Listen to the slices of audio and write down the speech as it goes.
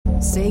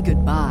Say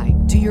goodbye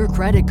to your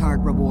credit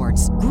card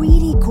rewards.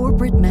 Greedy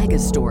corporate mega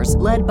stores,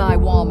 led by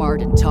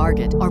Walmart and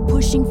Target, are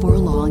pushing for a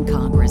law in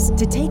Congress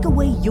to take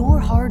away your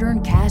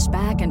hard-earned cash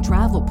back and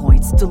travel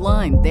points to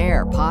line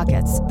their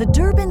pockets. The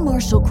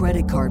Durbin-Marshall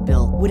credit card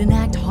bill would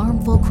enact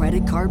harmful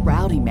credit card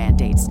routing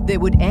mandates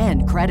that would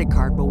end credit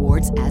card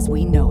rewards as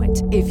we know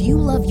it. If you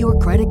love your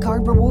credit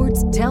card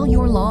rewards, tell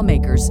your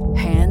lawmakers,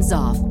 hands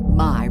off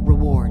my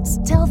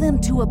rewards. Tell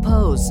them to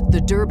oppose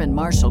the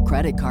Durbin-Marshall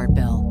credit card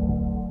bill.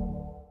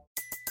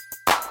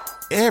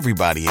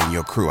 Everybody in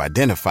your crew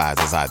identifies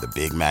as either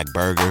Big Mac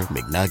Burger,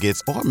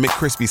 McNuggets, or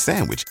McCrispy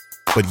Sandwich.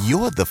 But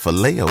you're the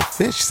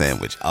Filet-O-Fish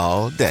Sandwich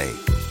all day.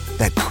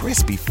 That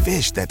crispy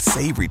fish, that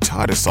savory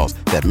tartar sauce,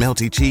 that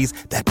melty cheese,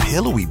 that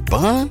pillowy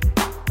bun.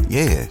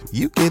 Yeah,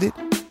 you get it.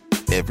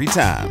 Every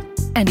time.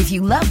 And if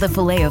you love the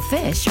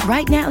Filet-O-Fish,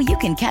 right now you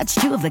can catch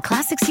two of the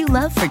classics you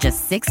love for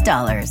just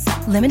 $6.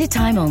 Limited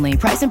time only.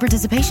 Price and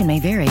participation may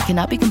vary.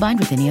 Cannot be combined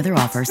with any other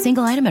offer.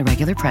 Single item at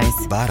regular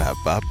price.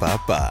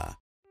 Ba-da-ba-ba-ba.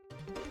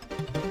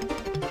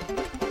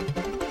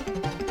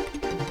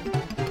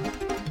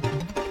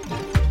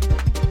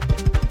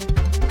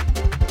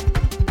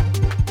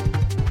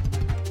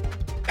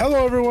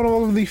 Hello, everyone.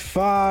 Welcome to the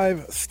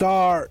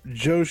 5-Star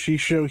Joshi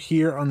Show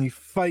here on the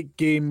Fight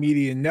Game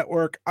Media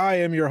Network. I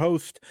am your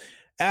host,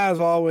 as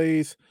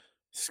always,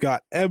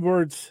 Scott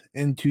Edwards,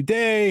 and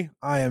today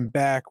I am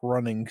back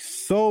running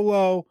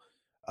solo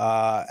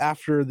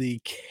after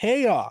the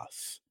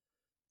chaos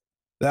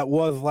that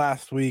was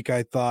last week.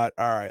 I thought,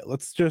 all right,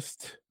 let's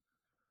just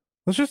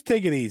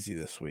take it easy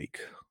this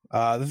week.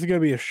 This is going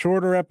to be a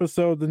shorter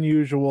episode than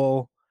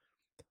usual.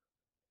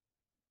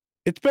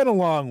 It's been a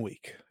long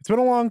week. It's been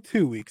a long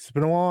 2 weeks. It's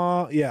been a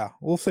long,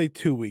 we'll say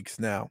 2 weeks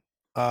now.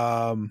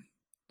 And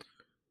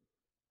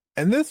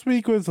this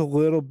week was a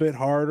little bit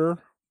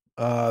harder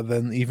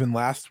than even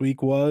last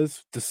week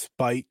was,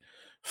 despite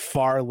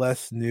far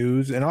less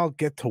news. And I'll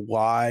get to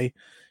why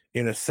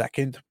in a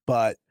second,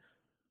 but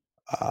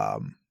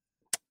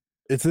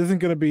this isn't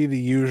going to be the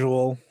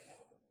usual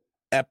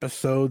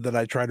episode that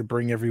I try to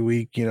bring every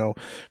week,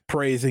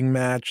 praising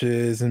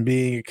matches and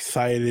being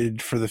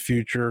excited for the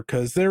future,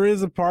 because there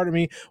is a part of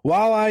me,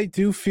 while I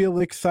do feel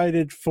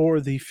excited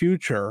for the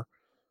future,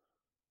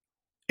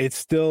 it's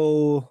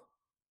still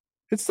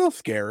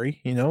scary.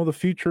 The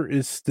future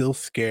is still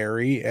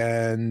scary,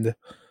 and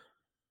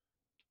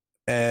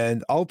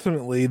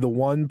ultimately the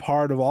one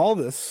part of all of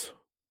this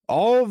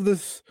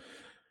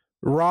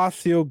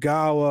Rossy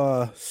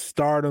Ogawa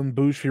Stardom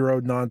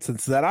Bushiroad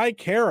nonsense that I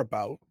care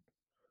about,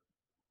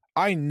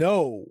 I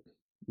know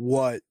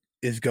what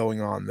is going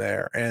on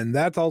there, and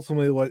that's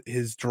ultimately what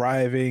is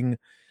driving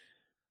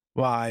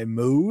my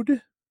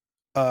mood.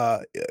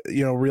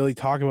 Really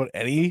talking about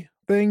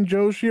anything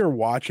Joshi or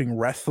watching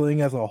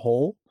wrestling as a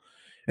whole.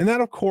 And that,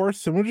 of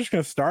course, and we're just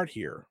going to start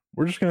here.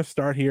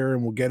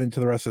 And we'll get into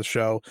the rest of the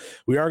show.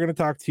 We are going to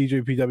talk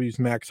TJPW's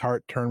Max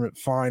Hart Tournament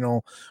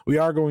Final. We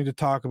are going to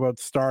talk about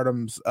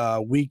Stardom's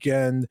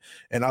weekend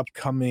and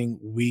upcoming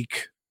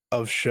week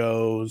of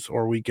shows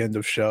or weekend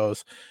of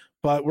shows.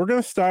 But we're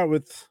going to start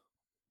with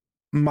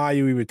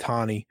Mayu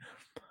Iwatani.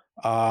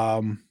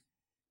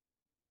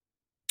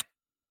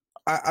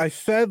 I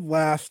said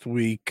last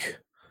week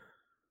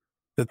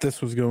that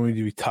this was going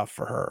to be tough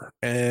for her,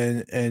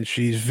 and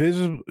she's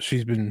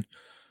been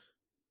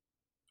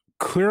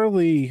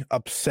clearly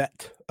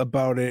upset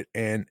about it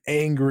and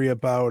angry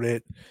about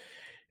it,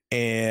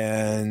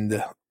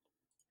 and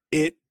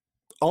it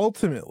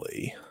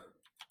ultimately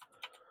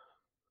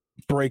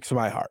breaks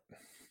my heart.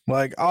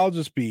 Like, I'll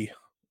just be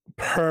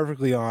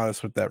perfectly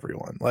honest with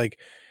everyone. Like,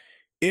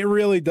 it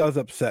really does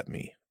upset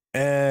me,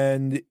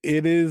 and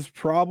it is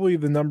probably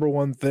the number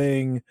one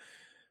thing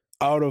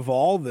out of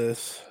all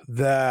this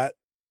that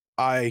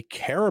I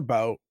care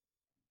about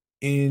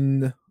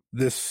in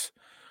this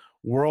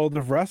world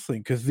of wrestling,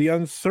 because the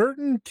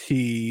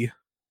uncertainty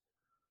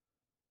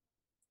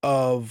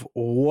of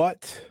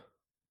what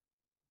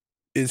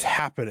is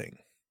happening,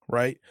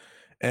 right,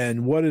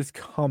 and what is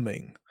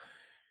coming,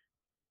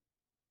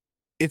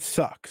 it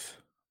sucks.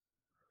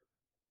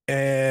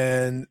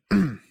 And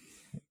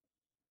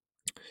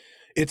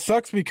it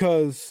sucks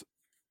because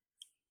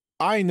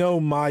I know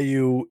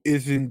Mayu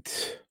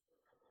isn't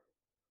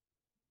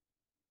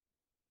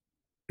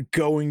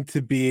going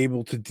to be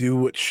able to do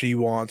what she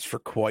wants for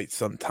quite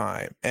some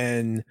time.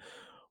 And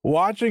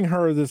watching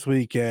her this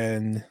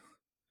weekend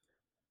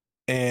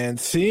and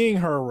seeing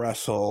her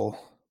wrestle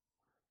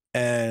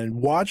and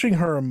watching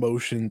her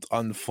emotions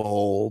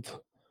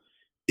unfold,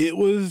 it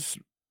was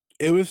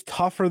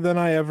tougher than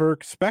I ever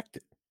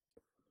expected.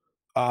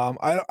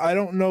 I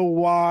don't know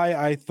why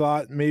I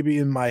thought maybe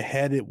in my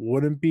head it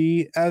wouldn't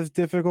be as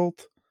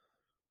difficult,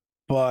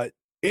 but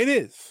it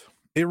is.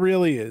 It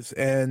really is.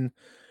 And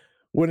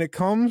when it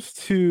comes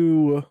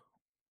to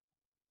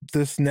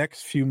this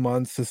next few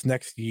months, this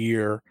next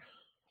year,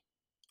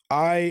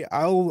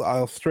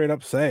 I'll straight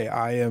up say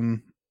I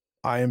am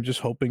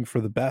just hoping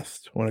for the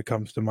best when it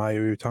comes to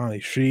Mayu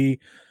Iwatani. She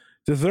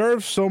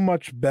deserves so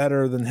much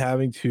better than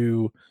having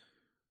to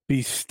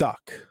be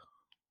stuck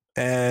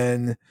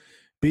and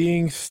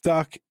being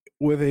stuck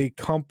with a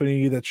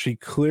company that she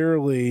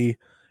clearly,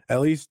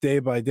 at least day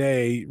by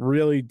day,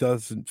 really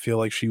doesn't feel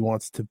like she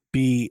wants to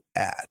be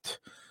at.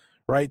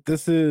 Right?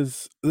 This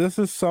is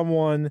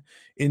someone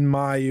in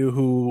Mayu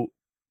who,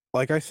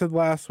 like I said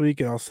last week,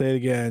 and I'll say it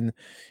again,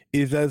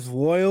 is as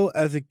loyal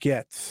as it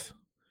gets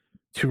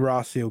to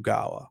Rasi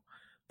Ogawa.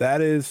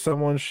 That is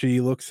someone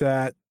she looks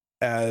at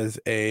as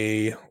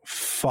a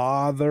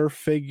father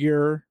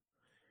figure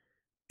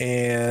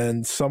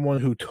and someone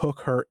who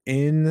took her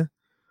in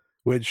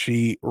when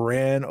she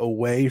ran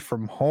away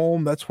from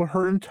home. That's what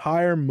her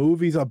entire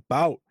movie's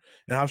about,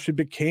 and how she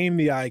became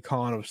the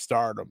icon of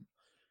stardom.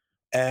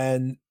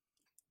 And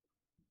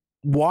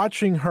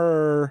watching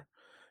her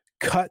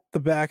cut the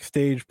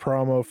backstage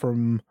promo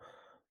from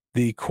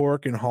the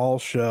Cork and Hall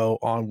show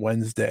on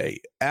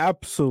Wednesday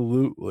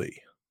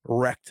absolutely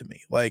wrecked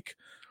me. Like,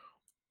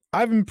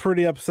 I've been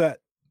pretty upset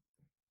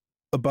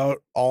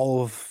about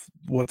all of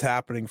what's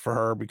happening for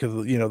her because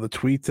the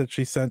tweets that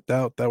she sent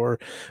out that were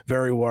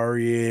very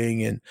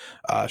worrying, and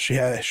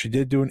she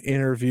did do an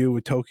interview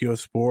with Tokyo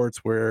Sports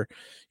where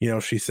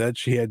she said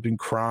she had been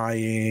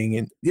crying,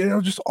 and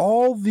just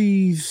all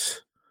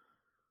these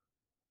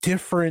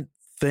different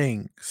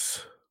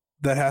things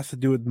that has to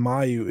do with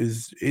Mayu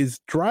is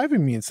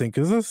driving me insane,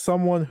 because this is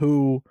someone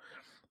who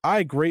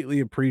I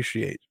greatly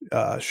appreciate.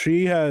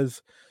 She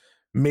has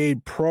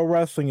made pro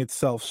wrestling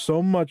itself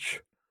so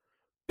much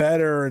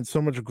better and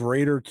so much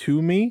greater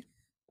to me.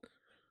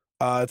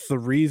 It's the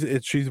reason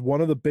she's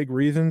one of the big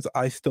reasons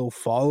I still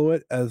follow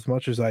it as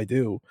much as I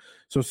do.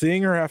 So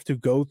seeing her have to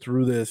go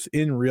through this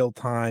in real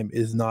time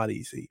is not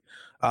easy.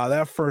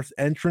 That first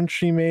entrance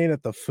she made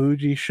at the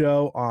Fuji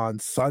show on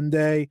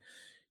Sunday,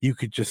 you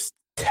could just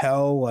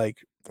tell like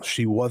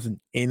she wasn't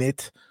in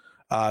it.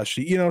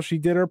 She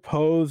did her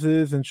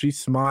poses and she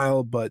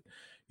smiled, but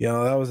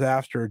that was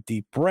after a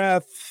deep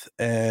breath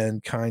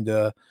and kind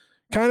of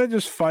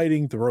just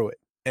fighting through it.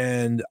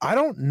 And I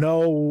don't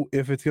know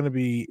if it's going to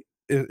be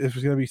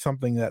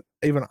something that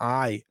even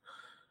I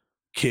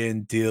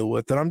can deal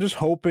with. And I'm just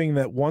hoping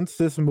that once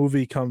this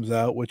movie comes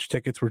out, which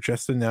tickets were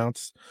just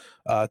announced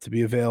to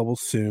be available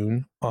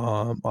soon,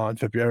 on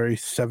February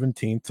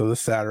 17th, so this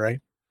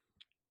Saturday.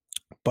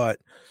 But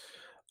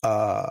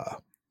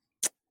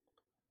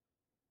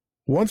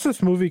once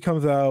this movie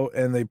comes out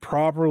and they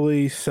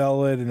properly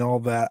sell it and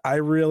all that, I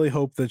really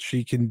hope that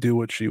she can do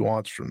what she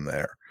wants from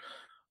there.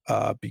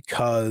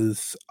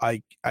 Because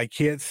I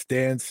can't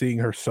stand seeing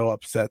her so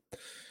upset.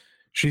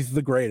 She's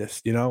the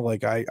greatest,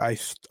 like I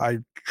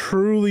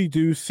truly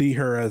do see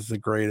her as the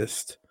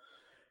greatest.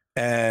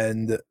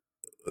 And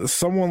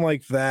someone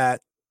like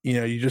that,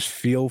 you just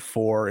feel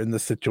for in the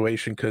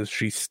situation, because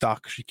she's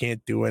stuck. She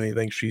can't do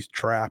anything. She's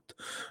trapped.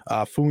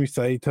 Fumi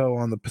Saito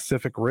on the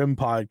Pacific Rim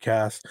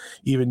podcast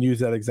even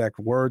used that exact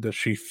word, that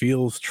she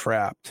feels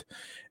trapped.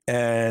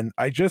 And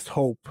I just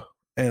hope,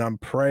 and I'm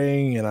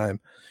praying, and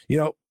I'm,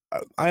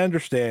 I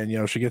understand,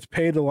 she gets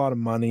paid a lot of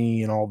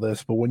money and all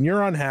this, but when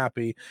you're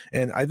unhappy,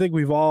 and I think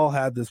we've all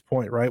had this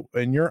point, right?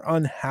 When you're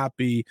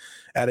unhappy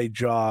at a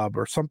job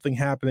or something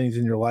happening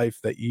in your life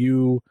that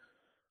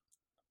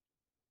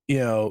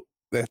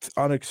that's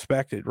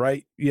unexpected,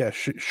 right? Yeah,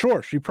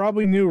 sure. She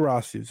probably knew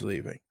Rossi was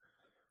leaving,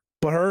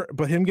 but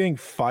him getting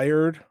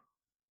fired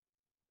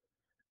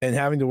and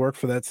having to work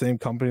for that same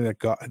company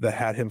that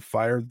had him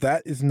fired,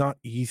 that is not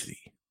easy.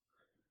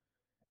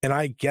 And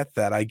I get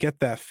that. I get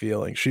that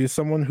feeling. She is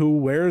someone who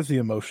wears the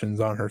emotions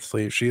on her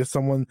sleeve. She is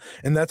someone,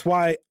 and that's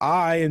why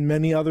I and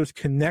many others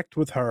connect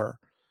with her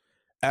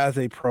as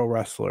a pro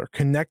wrestler,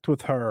 connect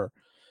with her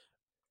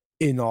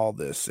in all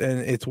this. And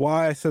it's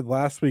why I said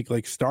last week,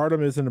 like,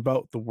 stardom isn't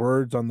about the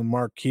words on the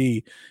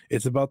marquee.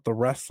 It's about the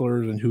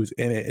wrestlers and who's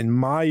in it. And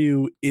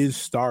Mayu is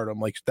stardom.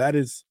 Like, that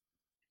is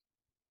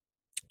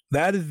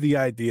the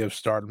idea of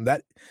stardom.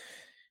 That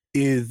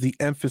is the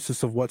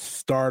emphasis of what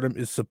stardom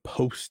is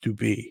supposed to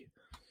be.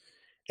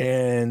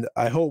 And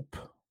I hope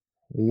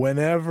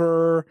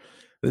whenever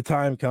the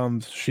time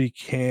comes, she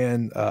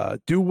can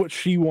do what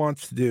she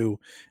wants to do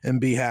and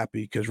be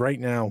happy. Because right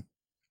now,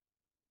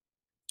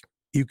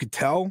 you could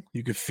tell,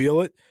 you could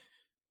feel it.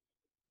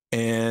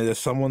 And as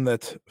someone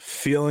that's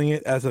feeling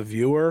it as a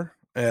viewer,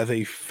 as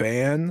a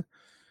fan,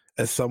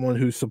 as someone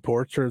who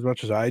supports her as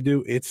much as I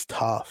do, it's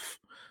tough.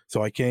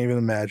 So I can't even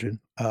imagine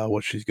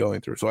what she's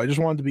going through. So I just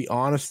wanted to be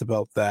honest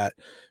about that,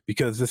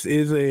 because this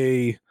is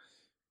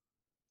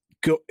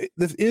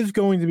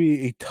going to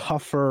be a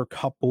tougher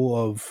couple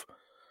of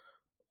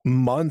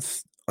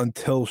months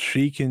until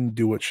she can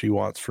do what she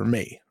wants for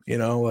me.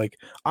 Like,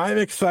 I'm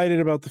excited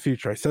about the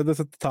future. I said this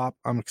at the top.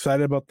 I'm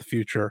excited about the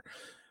future,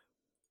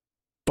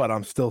 but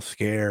I'm still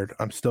scared.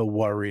 I'm still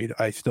worried.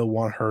 I still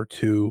want her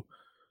to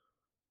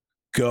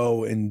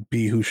go and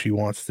be who she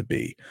wants to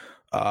be.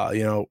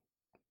 In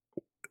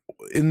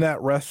that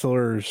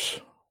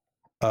wrestler's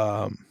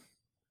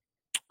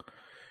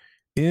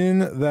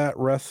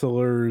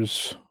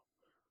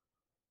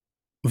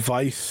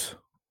Vice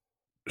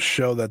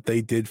show that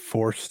they did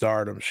for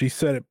Stardom. She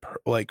said it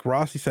like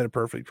Rossi said it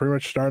perfect. Pretty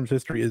much Stardom's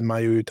history is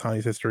Mayu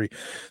Iwatani's history.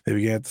 They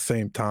began at the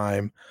same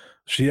time.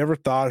 She never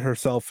thought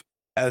herself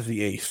as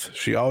the ace.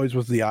 She always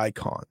was the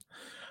icon.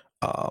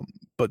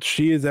 But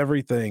she is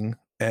everything.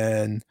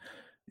 And,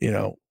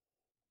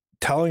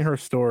 telling her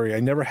story. I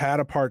never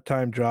had a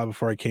part-time job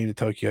before I came to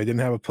Tokyo. I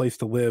didn't have a place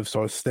to live, so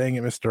I was staying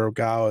at Mr.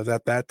 Ogawa's.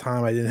 At that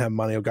time, I didn't have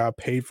money. Ogawa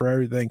paid for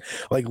everything,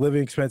 like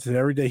living expenses.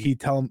 Every day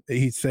he'd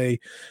say,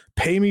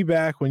 "Pay me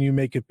back when you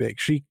make it big."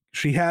 She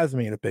has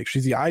made it big.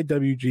 She's the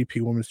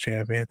IWGP Women's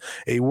Champion,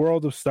 a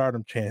World of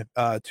Stardom champ,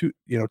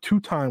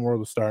 two-time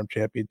World of Stardom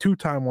champion,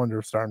 two-time Wonder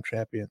of Stardom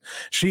champion.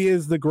 She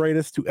is the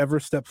greatest to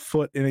ever step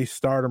foot in a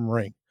Stardom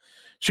ring.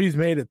 She's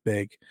made it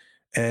big,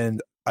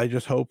 and I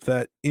just hope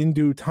that in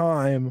due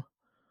time,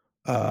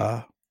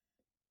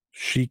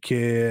 she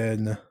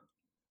can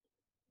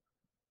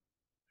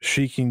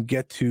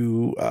get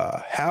to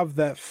have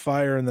that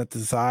fire and that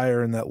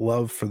desire and that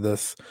love for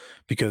this,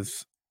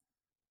 because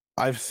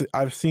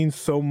I've seen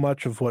so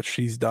much of what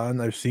she's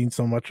done. I've seen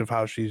so much of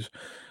how she's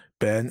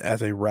been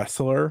as a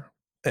wrestler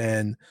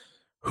and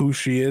who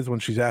she is when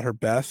she's at her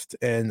best,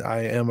 and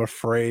I am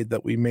afraid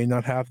that we may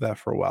not have that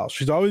for a while.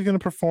 She's always going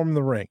to perform in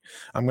the ring.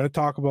 I'm going to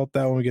talk about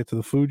that when we get to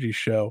the Fuji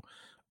show,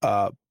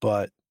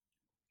 but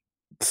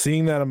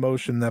seeing that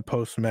emotion, that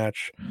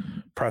post-match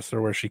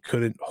presser where she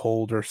couldn't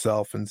hold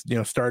herself and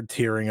started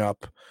tearing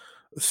up.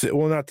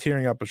 Well, not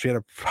tearing up, but she had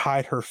to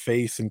hide her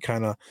face and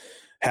kind of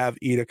have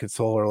Ida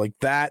console her. Like,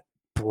 that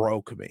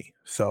broke me.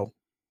 So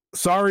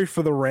sorry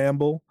for the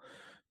ramble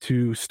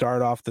to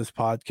start off this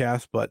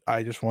podcast, but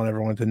I just want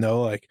everyone to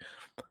know, like,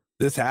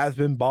 this has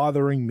been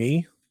bothering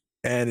me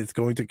and it's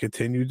going to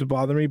continue to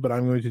bother me, but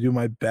I'm going to do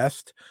my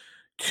best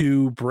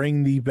to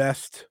bring the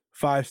best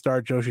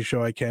 5-star Joshi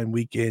show I can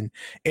week in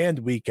and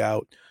week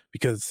out,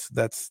 because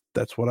that's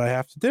what I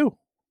have to do.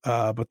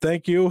 But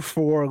thank you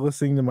for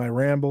listening to my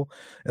ramble,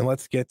 and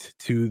let's get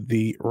to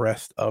the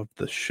rest of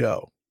the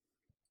show.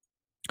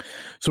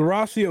 So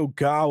Rossi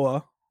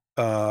Ogawa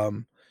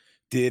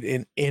did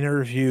an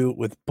interview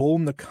with Bull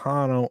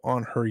Nakano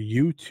on her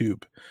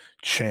YouTube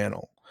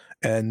channel,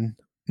 and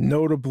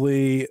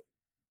notably,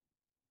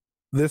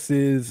 this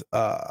is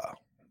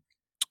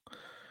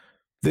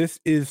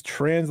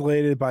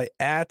translated by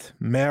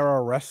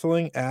 @Mara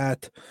Wrestling,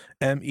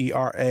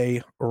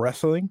 @MERA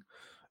Wrestling,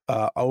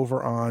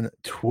 over on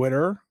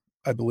Twitter.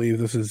 I believe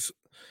this is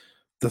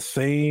the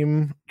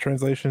same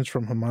translations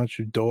from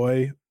Himanshu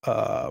Doi.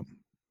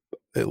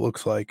 It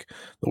looks like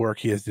the work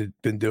he has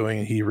been doing,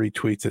 and he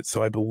retweets it.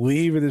 So I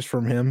believe it is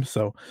from him.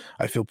 So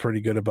I feel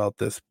pretty good about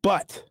this.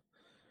 But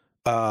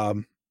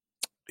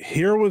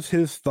here was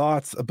his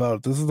thoughts about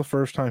it. This is the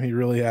first time he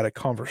really had a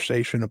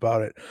conversation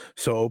about it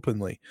so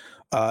openly.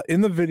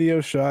 In the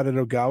video shot at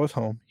Ogawa's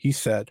home, he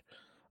said,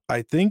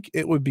 I didn't think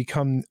it would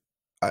become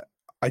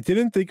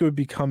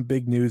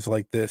big news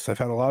like this. I've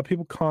had a lot of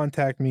people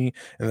contact me,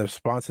 and the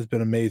response has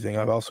been amazing.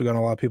 I've also got a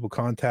lot of people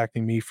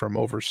contacting me from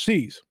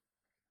overseas.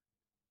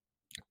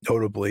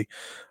 Notably,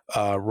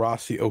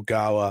 Rossi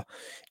Ogawa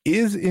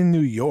is in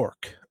New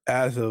York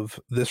as of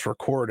this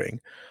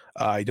recording.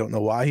 I don't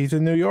know why he's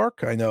in New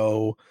York. I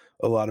know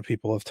a lot of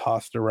people have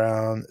tossed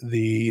around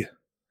the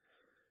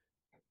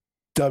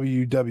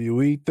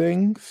WWE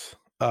things.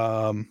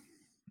 And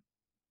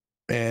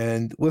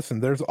listen,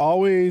 there's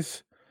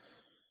always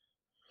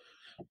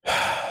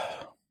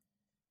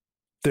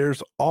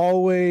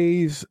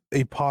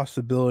a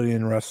possibility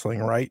in wrestling,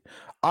 right?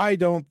 I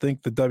don't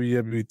think the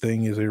WWE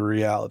thing is a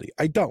reality.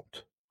 I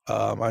don't.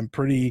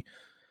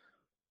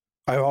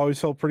 I've always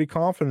felt pretty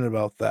confident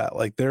about that.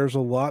 Like, there's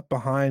a lot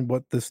behind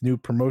what this new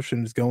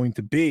promotion is going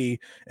to be,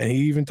 and he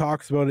even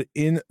talks about it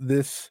in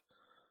this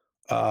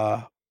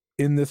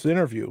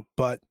interview.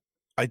 But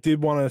I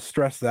did want to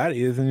stress that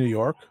he is in New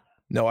York.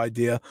 No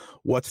idea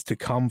what's to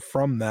come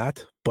from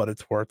that, but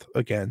it's worth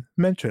again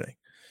mentioning.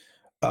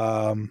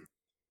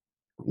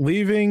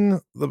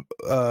 Leaving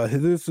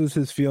this is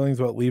his feelings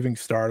about leaving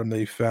Stardom that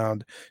he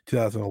found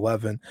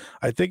 2011.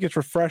 I think it's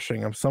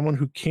refreshing. I'm someone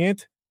who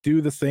can't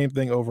do the same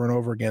thing over and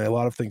over again. A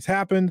lot of things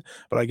happened,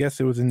 but I guess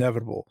it was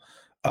inevitable.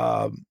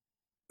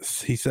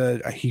 He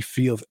said he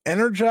feels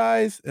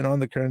energized, and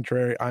on the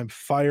contrary, I'm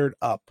fired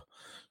up.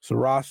 So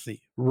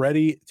Rossi,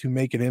 ready to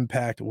make an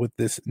impact with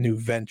this new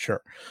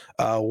venture.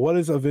 What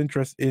is of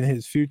interest in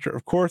his future?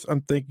 Of course,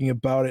 I'm thinking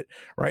about it.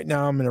 Right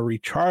now, I'm in a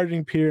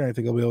recharging period. I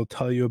think I'll be able to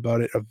tell you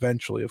about it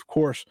eventually. Of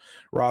course,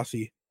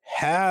 Rossi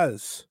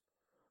has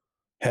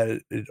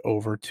headed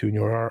over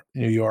to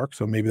New York,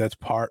 so maybe that's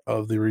part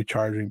of the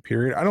recharging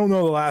period. I don't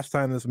know the last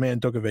time this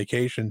man took a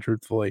vacation,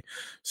 truthfully,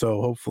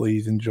 so hopefully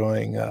he's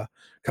enjoying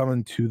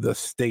coming to the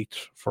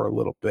States for a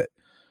little bit.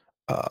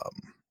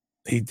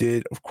 He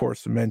did, of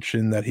course,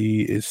 mention that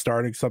he is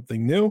starting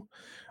something new.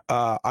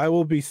 I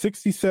will be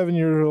 67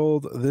 years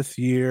old this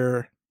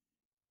year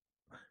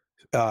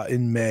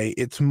in May.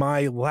 It's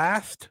my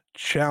last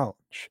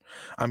challenge.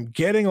 I'm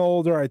getting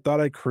older. I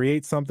thought I'd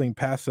create something,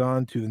 pass it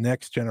on to the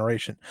next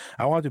generation.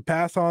 I want to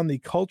pass on the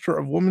culture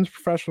of women's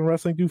professional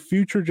wrestling to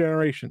future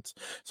generations.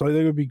 So I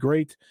think it would be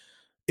great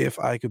if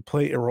I could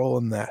play a role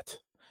in that.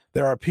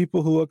 There are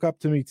people who look up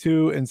to me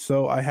too, and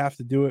so I have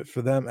to do it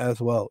for them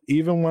as well.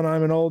 Even when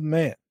I'm an old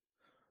man,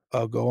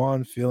 I'll go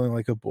on feeling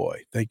like a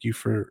boy. Thank you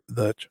for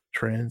the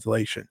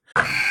translation.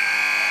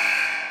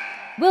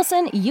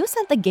 Wilson, you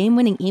sent the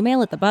game-winning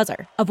email at the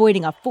buzzer,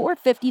 avoiding a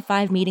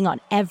 4:55 meeting on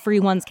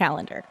everyone's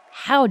calendar.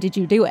 How did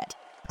you do it?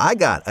 I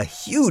got a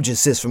huge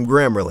assist from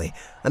Grammarly,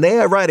 an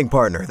AI writing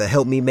partner that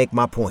helped me make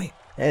my point.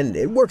 And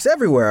it works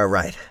everywhere I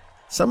write.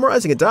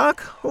 Summarizing a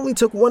doc only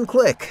took one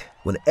click.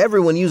 When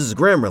everyone uses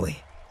Grammarly,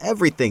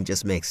 everything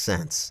just makes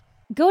sense.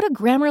 Go to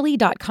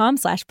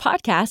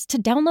Grammarly.com/podcast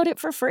to download it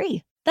for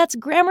free. That's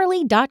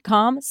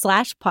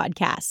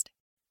Grammarly.com/podcast.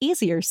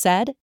 Easier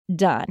said,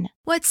 done.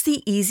 What's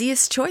the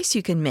easiest choice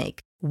you can make?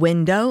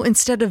 Window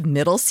instead of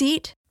middle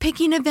seat?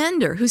 Picking a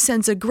vendor who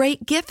sends a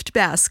great gift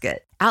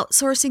basket?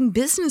 Outsourcing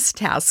business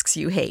tasks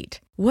you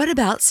hate? What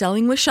about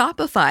selling with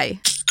Shopify?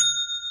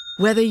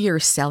 Whether you're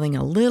selling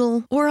a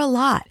little or a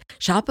lot,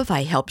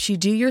 Shopify helps you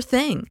do your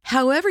thing,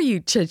 however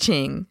you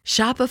cha-ching.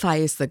 Shopify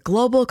is the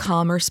global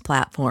commerce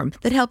platform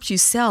that helps you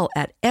sell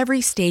at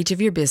every stage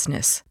of your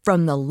business.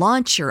 From the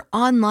launch your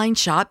online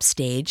shop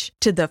stage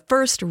to the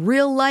first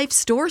real-life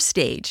store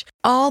stage,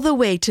 all the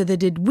way to the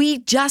did we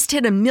just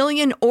hit 1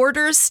 million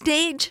orders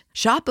stage.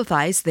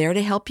 Shopify's there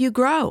to help you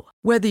grow.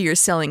 Whether you're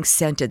selling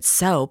scented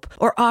soap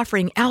or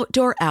offering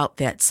outdoor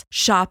outfits,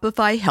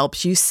 Shopify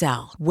helps you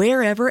sell.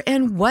 Wherever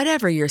and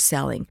whatever you're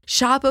selling,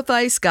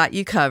 Shopify's got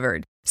you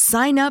covered.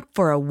 Sign up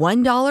for a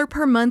 $1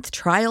 per month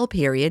trial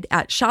period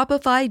at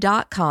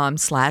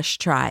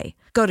shopify.com/try.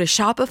 Go to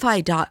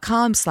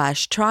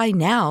shopify.com/try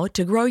now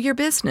to grow your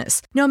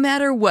business, no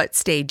matter what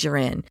stage you're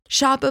in.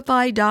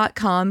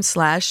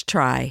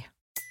 Shopify.com/try.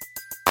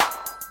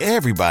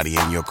 Everybody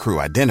in your crew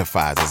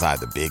identifies as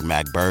either Big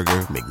Mac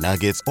Burger,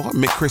 McNuggets, or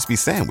McCrispy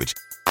Sandwich.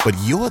 But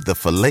you're the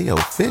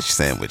Filet-O-Fish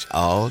Sandwich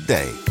all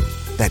day.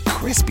 That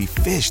crispy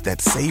fish, that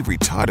savory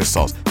tartar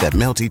sauce, that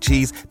melty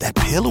cheese, that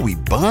pillowy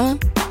bun.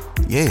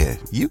 Yeah,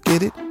 you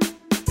get it.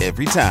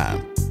 Every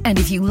time. And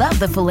if you love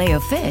the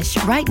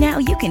Filet-O-Fish, right now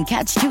you can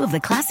catch 2 of the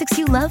classics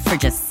you love for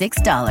just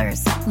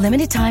 $6.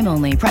 Limited time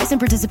only. Price and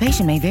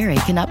participation may vary.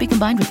 Cannot be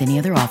combined with any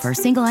other offer.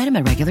 Single item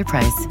at regular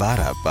price.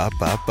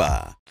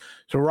 Ba-da-ba-ba-ba.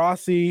 So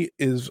Rossi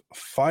is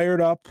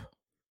fired up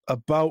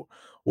about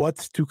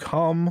what's to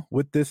come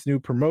with this new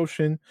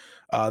promotion.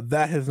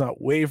 That has not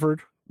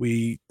wavered.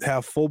 We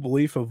have full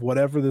belief of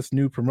whatever this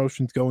new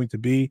promotion is going to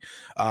be.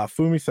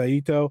 Fumi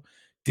Saito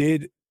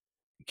did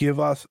give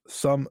us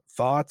some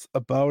thoughts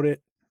about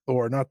it,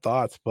 or not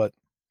thoughts, but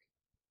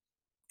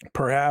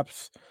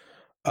perhaps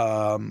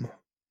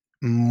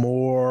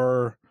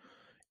more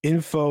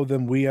info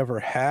than we ever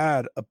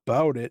had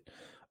about it.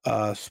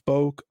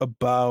 Spoke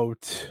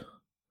about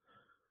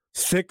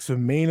 6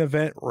 main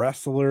event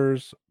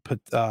wrestlers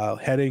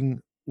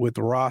heading with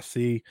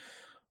Rossi,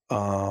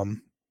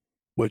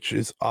 which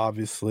is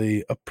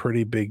obviously a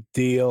pretty big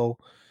deal.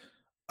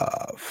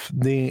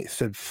 They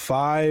said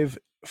 5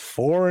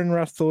 foreign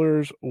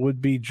wrestlers would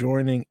be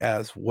joining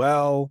as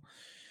well.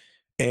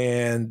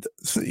 And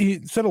so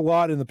he said a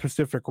lot in the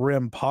Pacific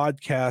Rim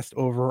podcast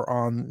over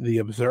on The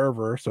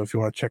Observer. So if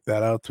you want to check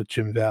that out, to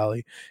Jim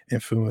Valley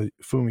and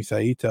Fumi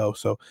Saito.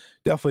 So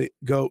definitely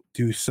go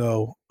do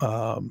so.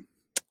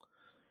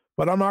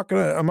 But I'm not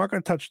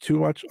gonna touch too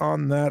much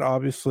on that.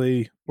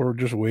 Obviously, we're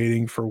just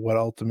waiting for what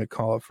Ultimate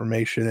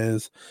Confirmation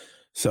is.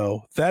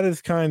 So that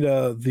is kind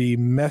of the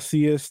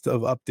messiest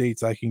of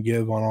updates I can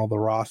give on all the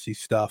Rossi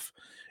stuff.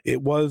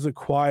 It was a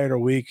quieter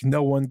week.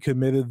 No one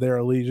committed their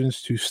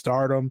allegiance to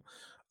Stardom,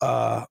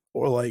 or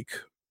like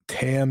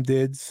Tam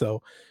did.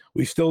 So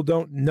we still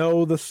don't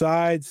know the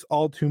sides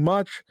all too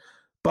much,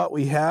 but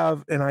we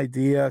have an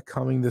idea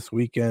coming this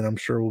weekend. I'm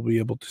sure we'll be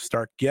able to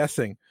start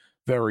guessing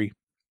very,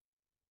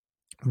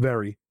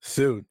 very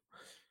soon.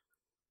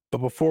 But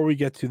before we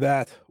get to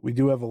that, we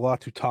do have a lot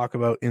to talk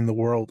about in the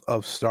world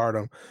of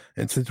Stardom.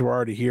 And since we're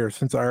already here,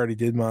 since I already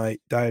did my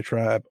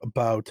diatribe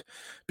about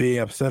being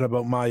upset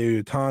about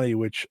Mayu Utani,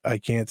 which I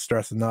can't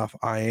stress enough,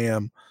 I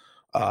am.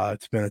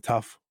 It's been a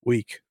tough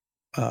week.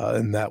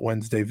 And that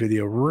Wednesday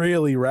video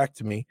really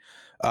wrecked me.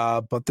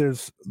 But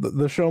there's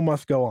the show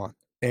must go on.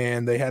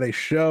 And they had a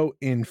show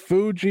in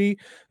Fuji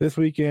this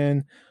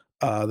weekend.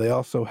 They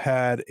also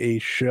had a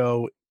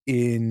show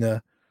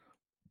in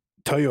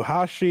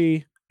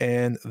Toyohashi,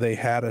 and they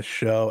had a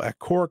show at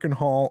Corkin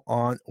Hall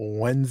on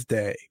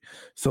Wednesday.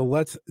 So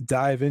let's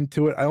dive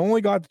into it. I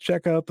only got to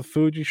check out the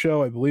Fuji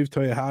show. I believe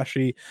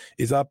Toyohashi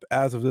is up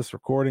as of this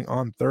recording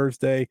on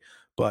Thursday,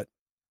 but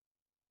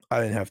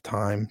I didn't have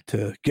time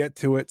to get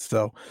to it,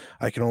 so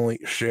I can only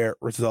share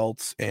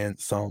results and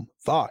some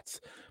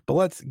thoughts. But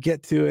let's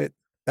get to it.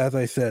 As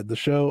I said, the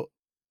show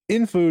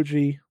in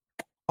Fuji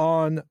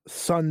on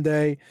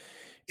Sunday,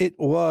 it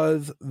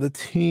was the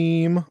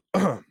team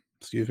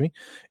excuse me.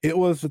 It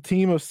was the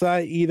team of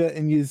Saida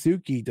and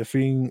Yuzuki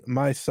defeating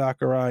Mai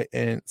Sakurai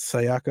and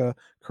Sayaka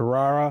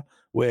Kurara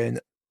when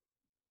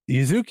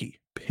Yuzuki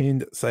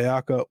pinned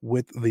Sayaka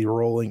with the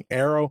rolling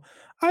arrow.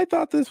 I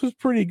thought this was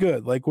pretty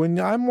good. Like when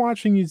I'm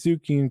watching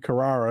Yuzuki and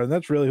Carrara, and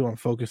that's really who I'm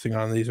focusing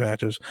on in these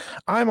matches,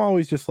 I'm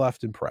always just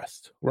left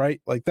impressed,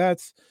 right? Like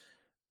that's,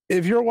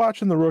 if you're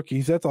watching the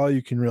rookies, that's all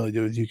you can really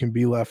do is you can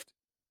be left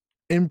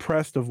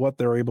impressed of what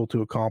they're able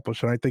to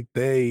accomplish. And I think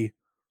they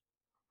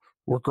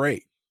were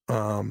great.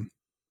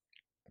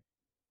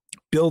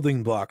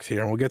 Building blocks here,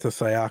 and we'll get to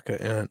Sayaka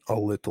in a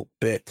little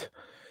bit.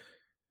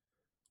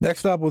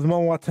 Next up with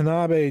Mo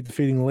Watanabe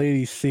defeating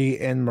Lady C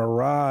and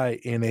Mirai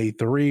in a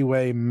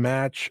three-way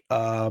match.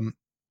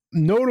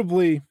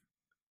 Notably,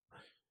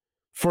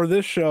 for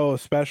this show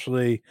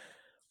especially,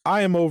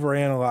 I am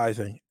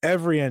overanalyzing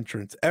every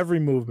entrance, every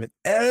movement,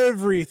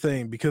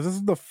 everything, because this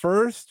is the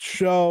first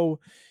show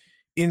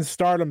in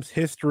Stardom's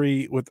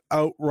history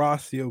without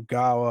Rossy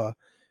Ogawa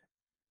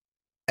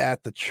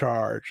at the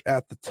charge,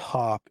 at the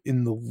top,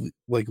 in the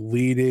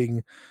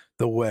leading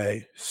the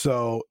way.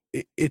 So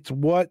it's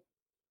what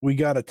we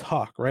got to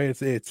talk, right?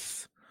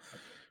 It's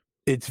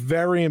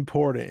very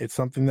important. It's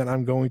something that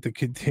I'm going to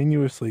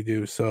continuously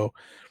do. So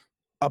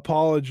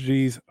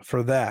apologies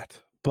for that.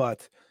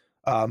 But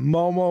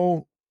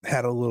Momo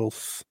had a little,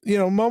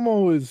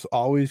 Momo is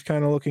always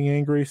kind of looking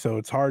angry, so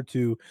it's hard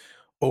to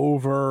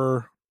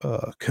over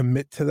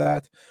commit to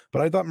that.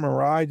 But I thought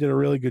Mirai did a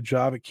really good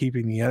job at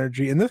keeping the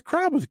energy, and this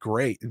crowd was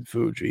great in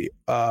Fuji.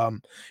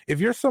 If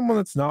you're someone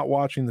that's not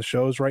watching the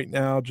shows right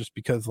now just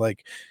because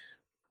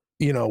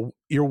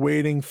you're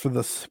waiting for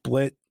the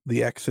split,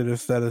 the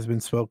exodus that has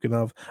been spoken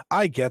of,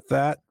 I get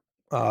that.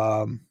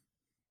 I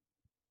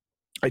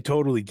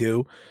totally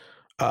do.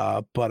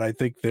 But I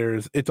think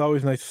it's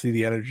always nice to see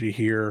the energy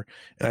here,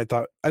 and I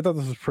thought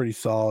this was pretty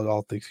solid,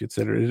 all things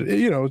considered.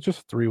 It's just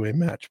a three-way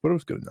match, but it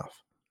was good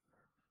enough.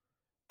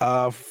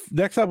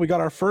 Next up, we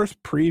got our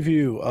first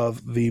preview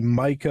of the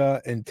Maika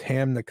and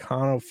Tam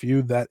Nakano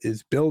feud that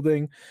is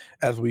building,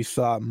 as we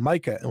saw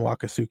Maika and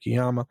Waka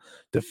Tsukiyama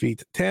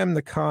defeat Tam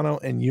Nakano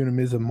and Yuna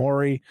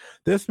Mizumori.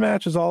 This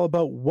match is all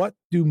about what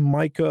do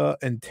Maika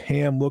and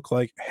Tam look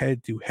like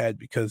head to head,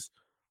 because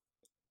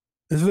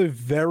this is a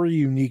very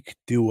unique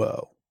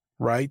duo,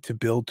 right? To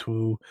build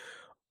to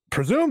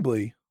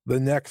presumably the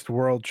next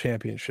world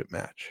championship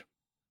match.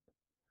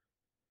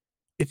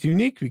 It's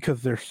unique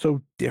because they're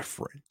so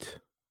different.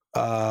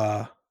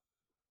 Maika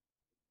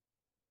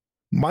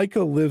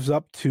lives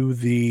up to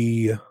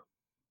the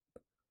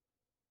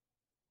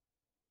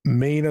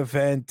main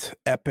event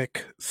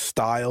epic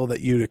style that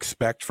you'd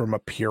expect from a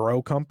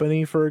Puro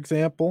company, for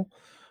example,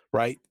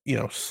 right?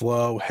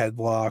 Slow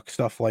headlock,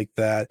 stuff like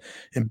that,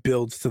 and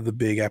builds to the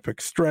big epic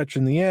stretch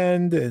in the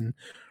end. And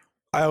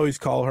I always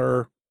call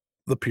her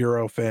the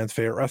Puro fans'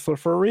 favorite wrestler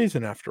for a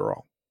reason, after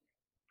all.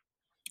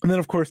 And then,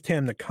 of course,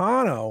 Tam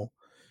Nakano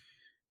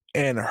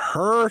and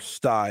her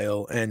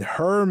style and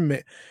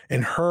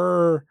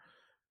her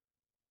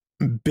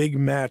big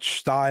match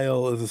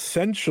style is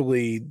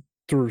essentially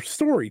through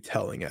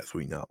storytelling, as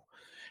we know.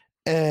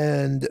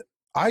 And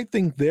I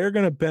think they're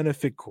going to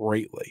benefit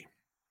greatly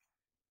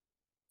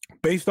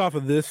based off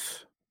of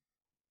this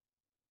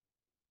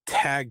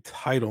tag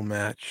title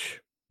match,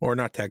 or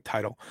not tag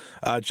title,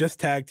 just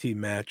tag team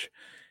match,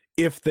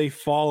 if they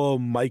follow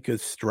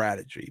Maika's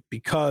strategy.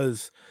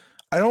 Because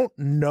I don't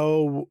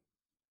know,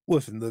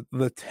 listen,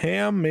 the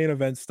Tam main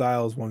event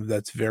style is one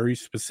that's very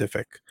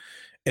specific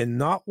and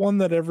not one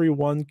that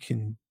everyone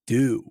can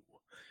do.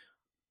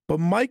 But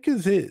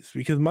Maika's is,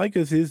 because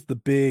Maika's is the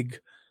big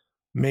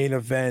main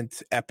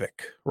event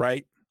epic,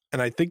 right?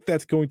 And I think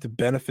that's going to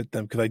benefit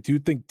them, because I do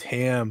think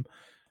Tam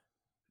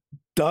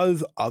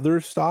does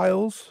other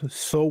styles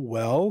so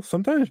well,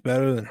 sometimes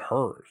better than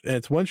hers. And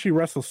it's when she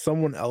wrestles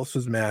someone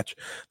else's match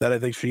that I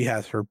think she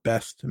has her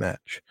best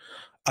match.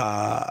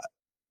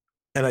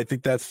 And I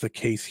think that's the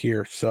case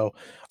here. So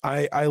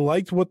I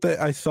liked what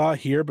I saw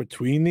here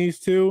between these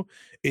two.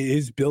 It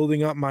is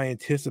building up my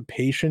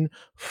anticipation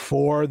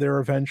for their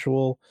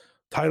eventual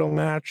title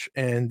match,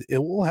 and it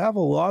will have a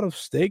lot of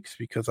stakes,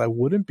 because I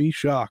wouldn't be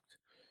shocked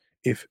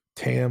if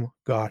Tam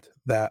got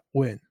that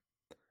win.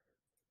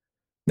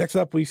 Next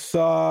up, we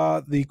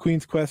saw the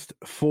Queen's Quest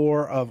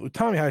 4 of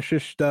Utami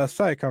Hayashishita,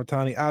 Saya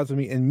Kamitani,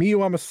 Azumi, and Miyu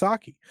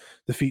Amasaki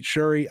defeat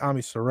Shuri,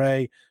 Ami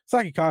Sarai,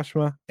 Saki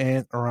Kashima,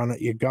 and Arana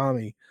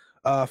Yagami.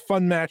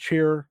 Fun match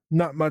here.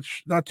 Not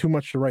too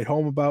much to write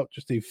home about.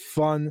 Just a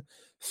fun,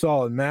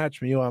 solid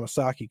match. Miyu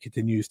Amasaki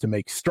continues to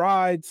make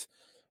strides.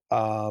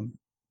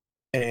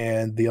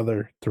 And the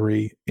other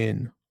three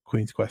in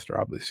Queen's Quest are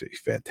obviously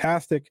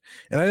fantastic.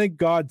 And I think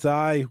God's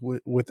Eye,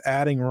 with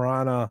adding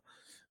Rana,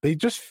 they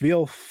just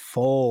feel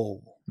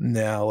full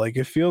now. Like,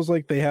 it feels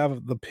like they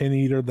have the pin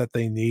eater that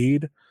they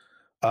need.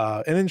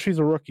 And then she's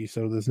a rookie,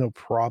 so there's no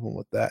problem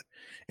with that.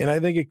 And I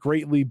think it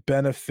greatly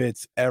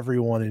benefits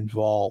everyone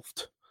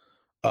involved.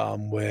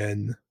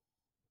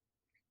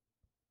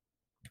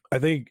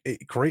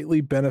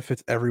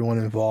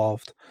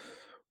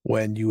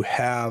 When you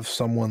have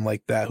someone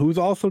like that who's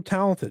also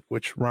talented,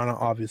 which Rana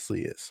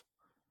obviously is.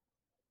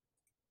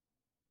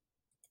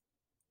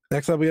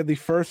 Next up, we have the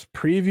first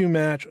preview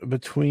match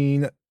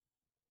between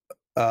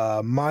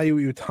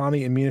Mayu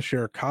Iwatani and Mina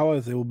Shirakawa,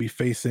 as they will be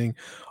facing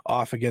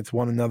off against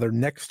one another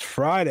next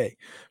Friday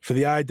for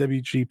the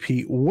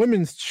IWGP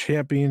Women's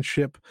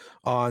Championship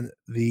on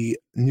the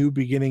New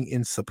Beginning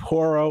in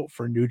Sapporo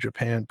for New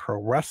Japan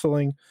Pro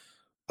Wrestling.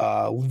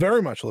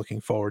 Very much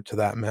looking forward to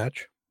that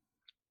match.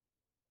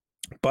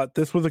 But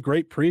this was a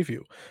great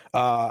preview.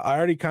 I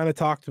already kind of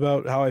talked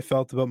about how I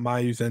felt about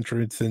Mayu's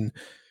entrance and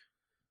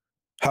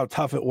how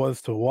tough it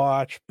was to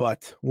watch.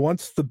 But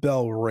once the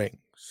bell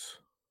rings,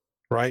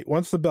 right?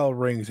 Once the bell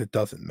rings, it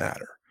doesn't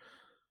matter.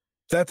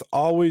 That's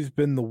always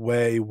been the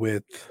way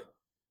with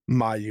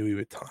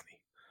Mayu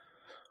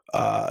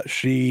Iwatani.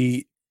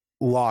 She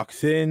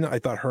locks in. I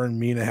thought her and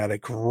Mina had a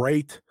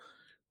great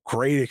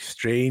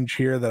exchange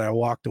here that I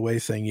walked away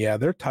saying, yeah,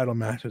 their title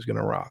match is going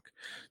to rock.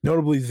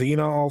 Notably,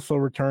 Xena also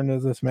returned to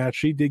this match.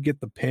 She did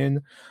get the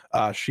pin.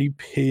 She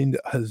pinned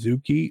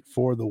Hazuki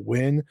for the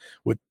win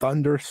with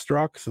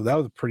Thunderstruck, so that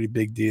was a pretty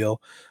big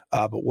deal.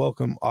 But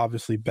welcome,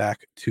 obviously,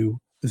 back to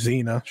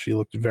Xena. She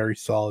looked very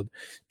solid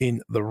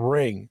in the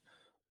ring.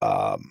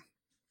 And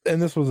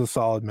this was a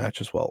solid match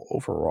as well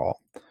overall.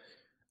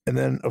 And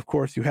then, of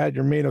course, you had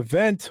your main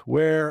event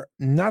where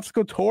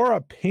Natsuko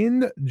Tora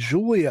pinned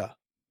Julia.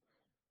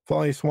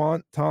 Flying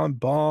Swanton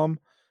Bomb.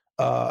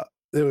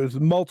 There was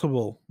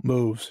multiple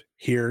moves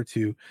here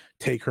to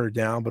take her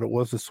down, but it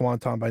was the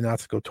Swanton by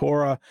Natsuko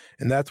Tora,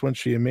 and that's when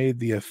she made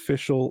the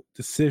official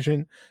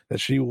decision that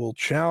she will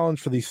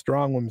challenge for the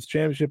Strong Women's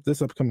Championship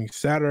this upcoming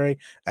Saturday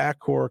at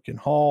Korakuen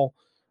Hall,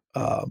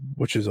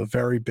 which is a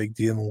very big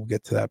deal, and we'll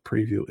get to that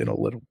preview in a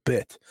little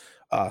bit.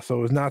 So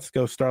it was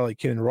Natsuko, Starlight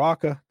Kid, and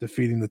Ruaka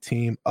defeating the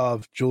team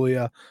of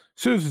Julia,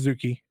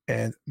 Suzuki,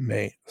 and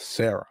Mei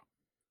Sarah.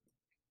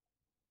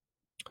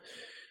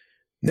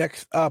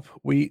 Next up,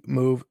 we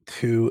move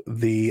to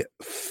the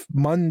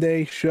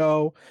Monday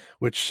show,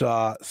 which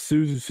saw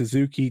Suzu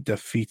Suzuki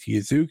defeat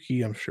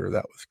Yuzuki. I'm sure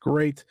that was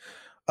great.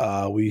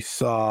 We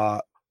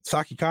saw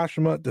Saki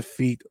Kashima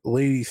defeat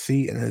Lady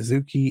C and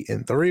Hazuki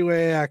in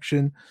three-way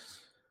action.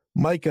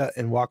 Maika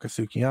and Waka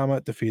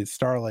Tsukiyama defeated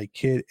Starlight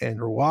Kid and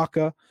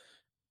Ruaka.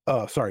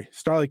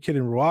 Starlight Kid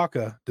and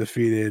Ruaka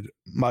defeated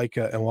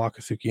Maika and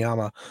Waka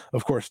Tsukiyama.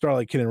 Of course,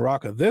 Starlight Kid and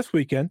Ruaka this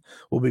weekend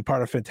will be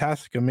part of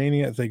Fantastica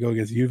Mania as they go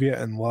against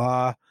Yuvia and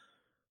La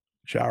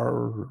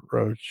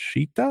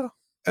Jarochita,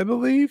 I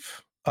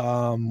believe,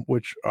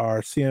 which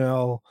are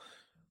CML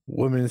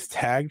Women's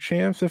Tag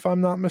Champs, if I'm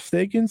not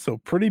mistaken. So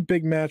pretty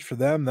big match for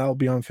them. That'll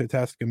be on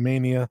Fantastica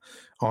Mania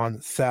on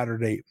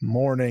Saturday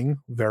morning.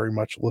 Very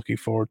much looking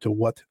forward to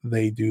what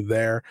they do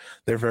there.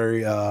 They're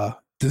very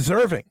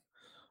deserving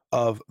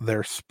of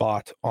their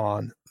spot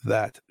on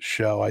that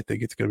show. I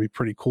think it's going to be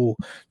pretty cool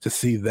to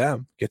see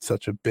them get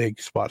such a big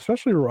spot,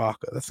 especially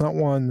Ruaka. That's not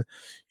one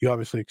you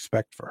obviously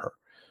expect for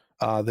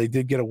her. They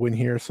did get a win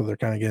here, so they're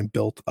kind of getting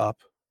built up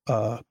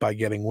by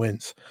getting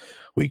wins.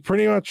 We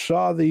pretty much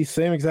saw the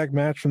same exact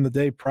match from the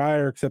day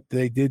prior, except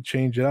they did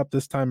change it up.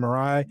 This time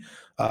Mirai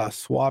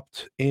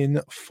swapped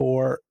in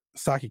for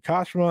Saki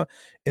Kashima,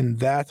 and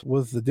that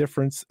was the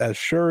difference as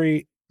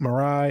Shuri,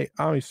 Mirai,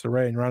 Ami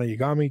Sarai, and Rana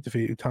Yagami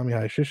defeated Utami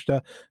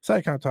Hayashishita,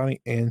 Sai Kantani,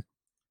 and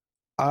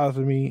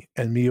Azumi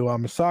and Miyu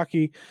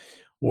Amasaki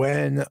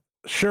when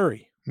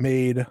Shuri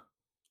made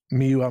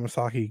Miyu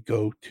Amasaki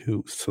go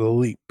to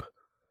sleep.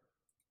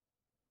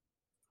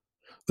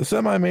 The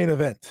semi-main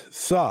event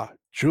saw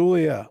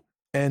Julia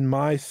and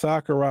Mai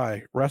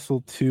Sakurai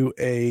wrestle to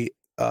a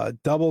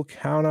double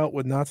countout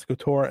with Natsuko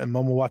Tora and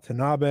Momo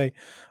Watanabe,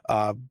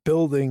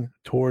 building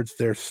towards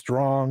their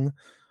Strong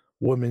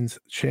Women's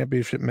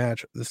Championship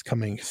match this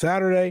coming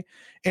Saturday.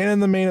 And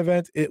in the main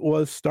event, it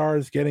was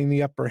Stars getting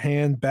the upper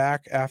hand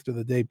back after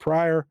the day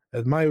prior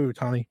as Mayu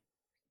Iwatani,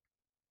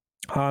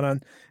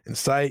 Hanan, and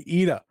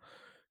Saida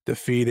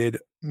defeated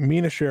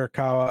Mina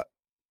Shirakawa,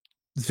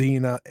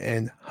 Xena,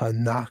 and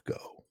Hanako.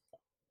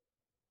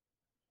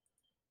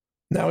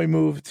 Now we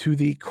move to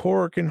the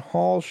Korakuen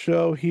Hall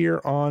show here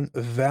on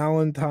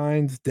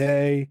Valentine's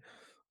Day.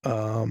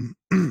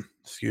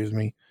 Excuse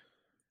me.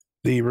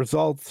 The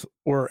results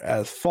were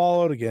as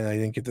followed. Again, I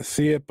didn't get to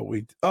see it, but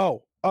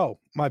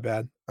my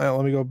bad.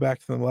 Let me go back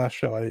to the last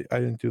show. I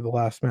didn't do the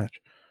last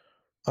match.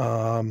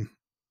 Where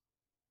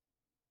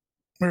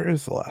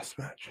is the last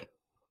match?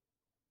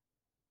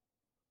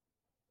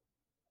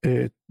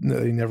 They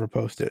never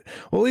posted it.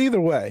 Well,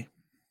 either way.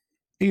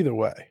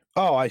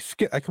 Oh, I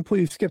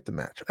completely skipped the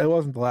match. It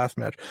wasn't the last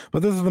match,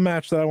 but this is the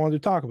match that I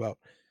wanted to talk about.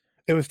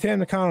 It was Tam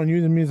Nakano and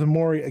Yuna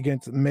Mizumori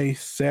against Mei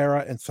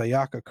Sarah and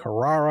Sayaka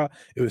Karara.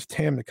 It was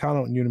Tam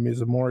Nakano and Yuna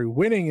Mizumori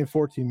winning in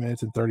 14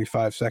 minutes and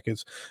 35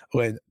 seconds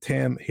when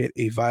Tam hit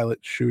a Violet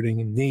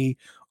shooting knee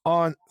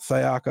on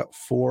Sayaka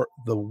for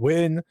the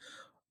win.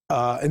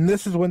 And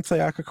this is when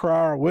Sayaka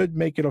Karara would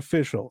make it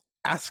official,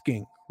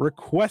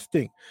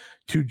 requesting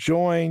to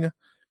join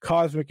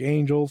Cosmic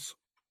Angels,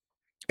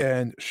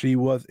 and she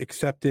was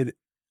accepted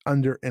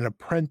under an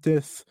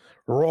apprentice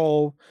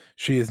role.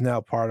 She is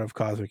now part of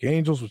Cosmic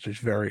Angels, which is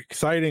very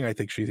exciting. I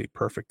think she's a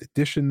perfect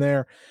addition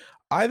there.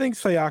 I think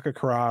Sayaka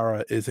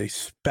Karara is a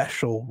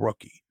special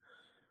rookie.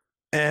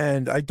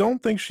 And I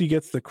don't think she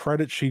gets the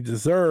credit she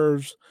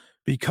deserves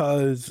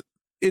because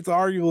it's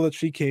arguable that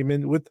she came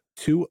in with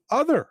 2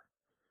 other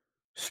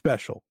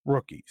special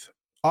rookies.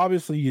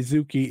 Obviously,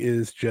 Yuzuki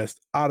is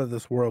just out of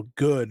this world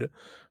good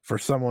for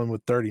someone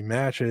with 30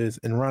 matches,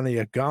 and Rana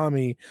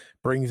Yagami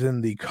brings in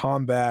the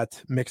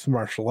combat mixed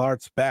martial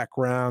arts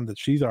background that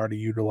she's already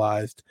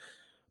utilized.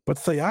 But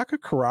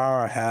Sayaka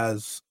Carrara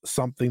has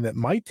something that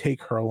might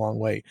take her a long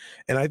way.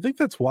 And I think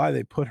that's why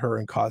they put her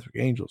in Cosmic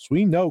Angels.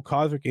 We know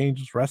Cosmic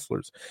Angels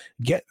wrestlers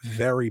get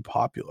very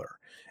popular.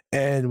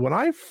 And when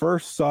I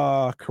first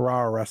saw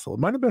Carrara wrestle, it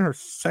might have been her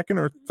second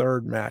or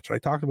third match. I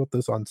talked about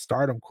this on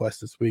Stardom Quest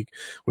this week,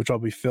 which I'll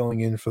be filling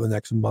in for the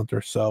next month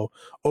or so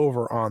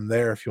over on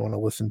there if you want to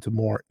listen to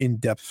more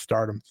in-depth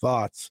Stardom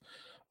thoughts.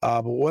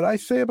 But what I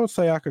say about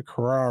Sayaka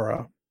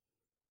Carrara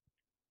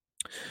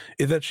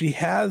is that she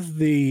has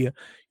the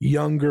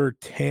younger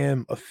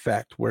Tam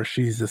effect where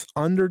she's this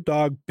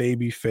underdog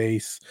baby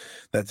face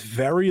that's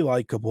very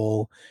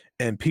likable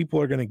and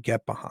people are going to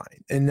get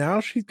behind. And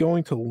now she's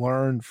going to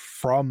learn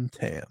from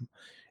Tam.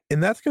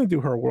 And that's going to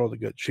do her a world of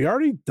good. She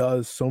already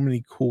does so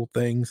many cool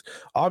things.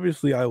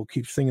 Obviously, I will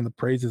keep singing the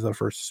praises of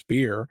her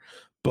spear,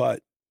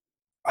 but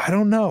I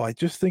don't know. I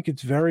just think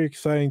it's very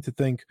exciting to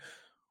think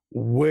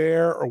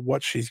where or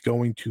what she's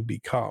going to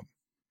become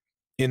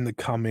in the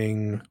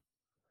coming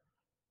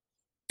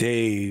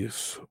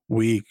days,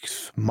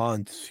 weeks,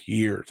 months,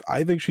 years.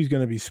 I think she's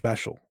going to be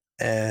special.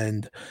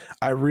 And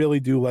I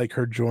really do like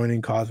her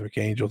joining Cosmic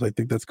Angels. I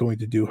think that's going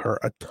to do her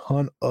a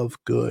ton of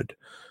good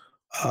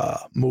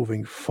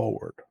moving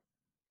forward.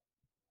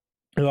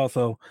 And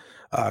also,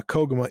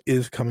 Koguma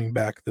is coming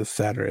back this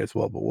Saturday as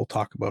well, but we'll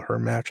talk about her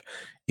match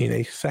in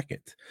a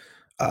second.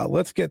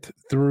 Let's get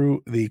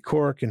through the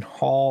Korakuen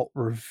Hall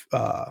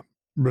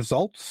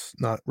results,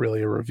 not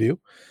really a review.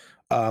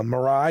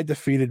 Mirai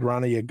defeated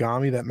Rana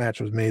Yagami. That match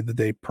was made the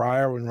day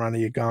prior when Rana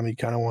Yagami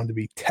kind of wanted to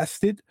be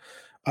tested.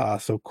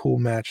 So cool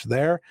match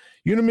there.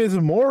 Yuna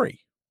Mizumori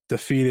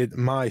defeated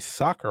Mai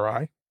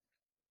Sakurai,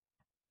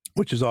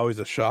 which is always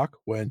a shock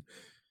when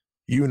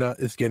Yuna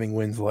is getting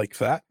wins like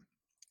that.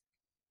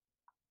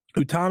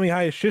 Utami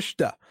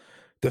Hayashishita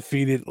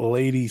defeated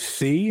Lady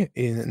C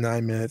in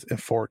 9 minutes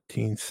and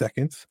 14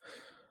 seconds.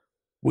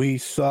 We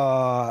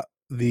saw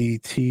the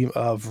team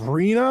of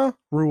Rina,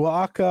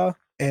 Ruaka,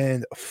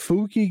 and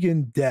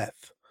Fukigen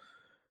Death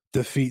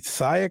defeat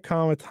Saya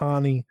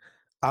Kamatani,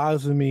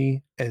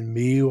 Azumi, and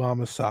Miyu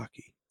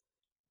Amasaki.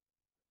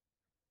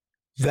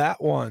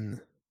 That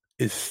one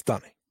is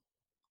stunning.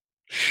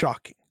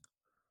 Shocking.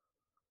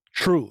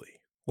 Truly.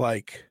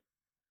 Like,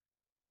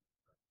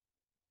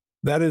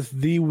 that is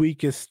the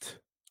weakest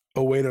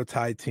Oedo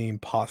Tai team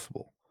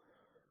possible.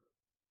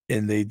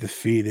 And they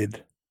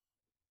defeated.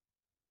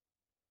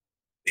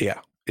 Yeah,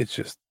 it's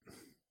just,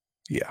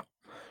 yeah.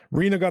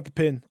 Rina got the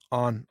pin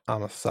on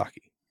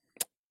Amasaki.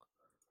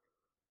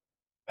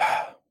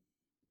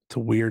 It's a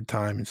weird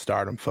time in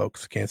Stardom,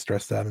 folks. Can't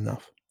stress that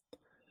enough.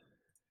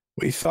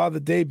 We saw the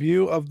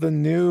debut of the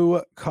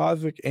new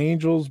Cosmic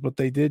Angels, but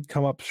they did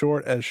come up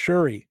short as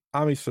Shuri,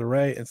 Ami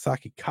Sarai, and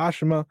Saki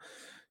Kashima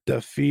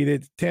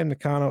defeated Tam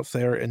Nakano,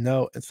 Sarah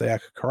Ino, and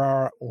Sayaka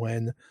Carrara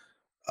when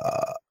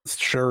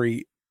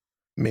Shuri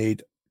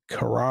made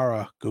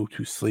Carrara go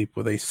to sleep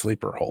with a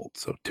sleeper hold.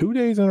 So 2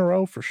 days in a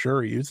row for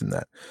Shuri using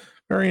that.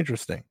 Very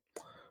interesting.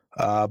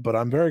 But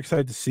I'm very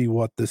excited to see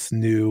what this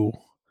new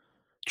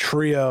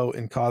trio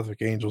in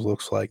Cosmic Angels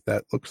looks like.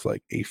 That looks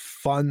like a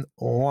fun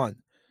one.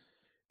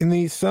 In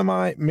the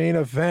semi-main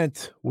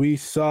event, we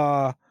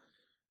saw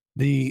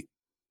the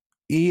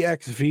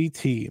EXV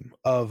team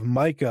of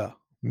Maika,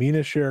 Mina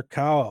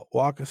Shirakawa,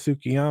 Waka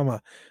Tsukiyama,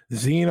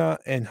 Xena,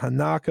 and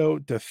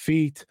Hanako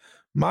defeat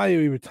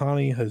Mayu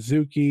Iwatani,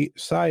 Hazuki,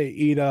 Saya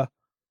Ida,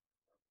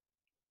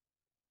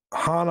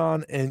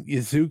 Hanan, and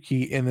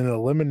Yuzuki in an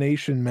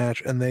elimination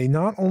match. And they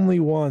not only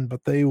won,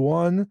 but they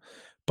won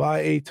by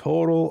a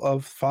total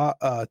of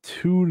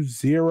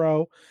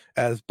 2-0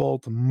 as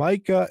both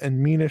Maika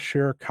and Mina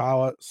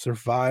Shirakawa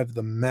survived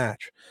the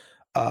match.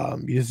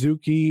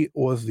 Yuzuki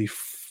was the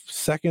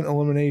second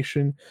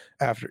elimination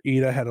after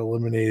Ida had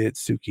eliminated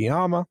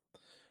Tsukiyama.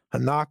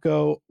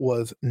 Hanako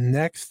was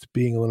next,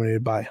 being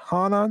eliminated by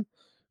Hanan.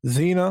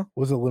 Xena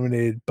was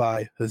eliminated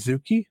by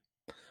Hazuki.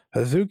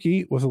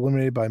 Hazuki was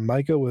eliminated by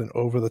Maika with an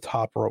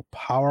over-the-top rope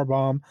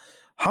powerbomb.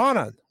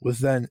 Hanan was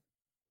then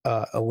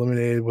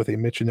eliminated with a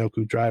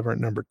Michinoku driver at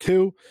number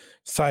 2.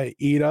 Saya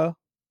Ida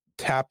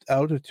tapped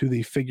out to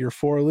the figure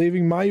 4,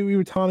 leaving Mayu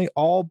Iwatani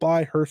all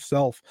by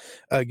herself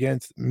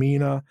against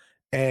Mina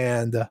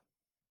and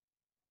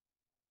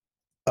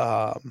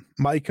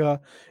Maika,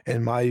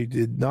 and Mayu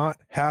did not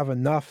have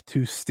enough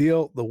to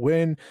steal the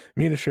win.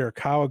 Mina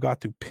Shirakawa got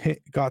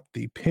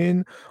the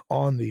pin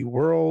on the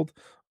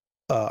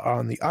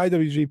on the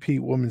IWGP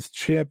Women's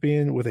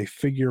Champion with a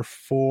figure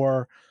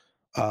 4,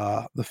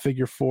 the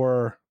figure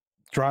 4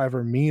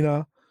 driver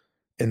Mina,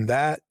 and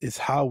that is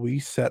how we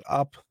set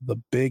up the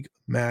big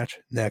match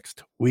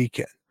next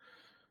weekend.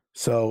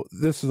 So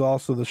this is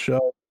also the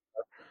show,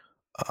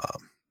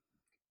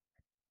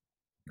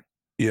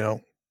 you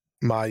know,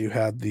 Mayu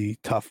had the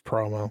tough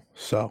promo.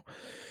 So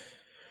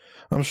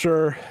I'm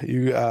sure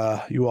you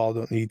all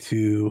don't need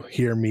to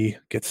hear me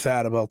get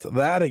sad about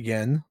that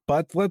again.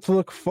 But let's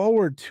look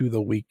forward to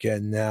the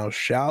weekend now,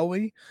 shall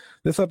we?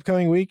 This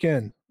upcoming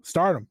weekend,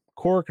 Stardom,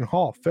 Cork and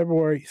Hall,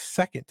 February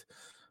 2nd.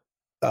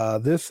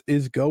 This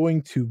is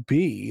going to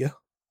be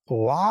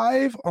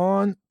live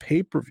on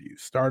pay-per-view.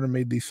 Stardom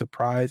made the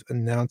surprise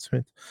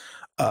announcement.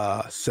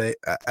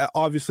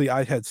 Obviously,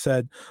 I had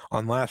said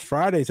on last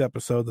Friday's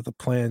episode that the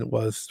plan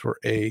was for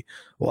a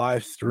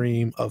live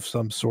stream of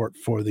some sort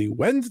for the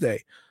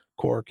Wednesday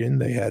Corkin.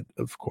 They had,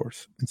 of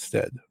course,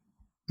 instead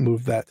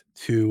moved that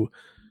to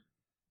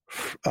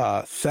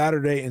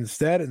Saturday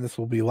instead, and this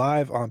will be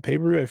live on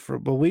pay-per-view. I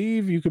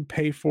believe you could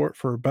pay for it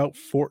for about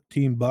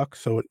 $14,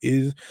 so it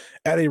is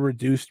at a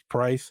reduced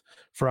price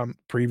from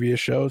previous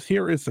shows.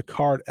 Here is the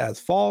card as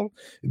follows.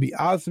 It'd be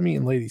Azumi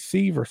and Lady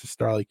C versus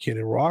Starlight Kid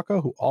and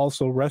Raka, who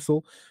also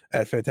wrestle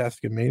at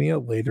Fantastica Mania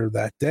later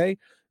that day.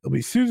 It'll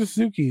be Suzu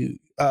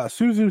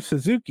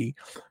Suzuki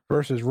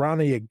versus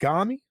Rana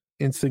Yagami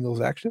in singles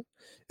action.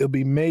 It'll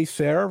be Mei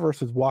Sarah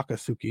versus Waka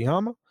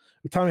Tsukiyama.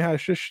 Utami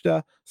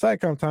Hayashishita,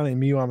 Sayaka Mitani,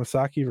 and Miyu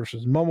Amasaki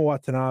versus Momo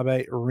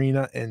Watanabe,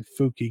 Arena, and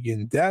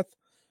Fukigen Death.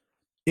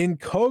 In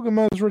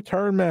Kogama's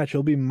return match,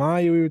 it'll be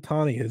Mayu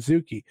Iwatani,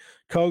 Hazuki,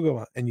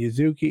 Kogama, and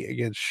Yuzuki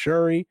against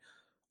Shuri,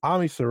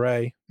 Ami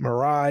Sarai,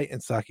 Mirai,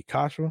 and Saki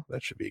Kashima.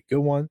 That should be a good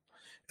one.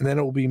 And then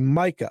it will be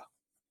Maika,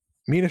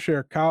 Mina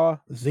Shirakawa,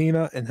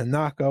 Xena, and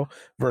Hanako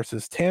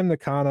versus Tam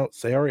Nakano,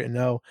 Sayori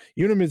Ano,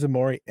 Yuna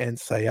Mizumori, and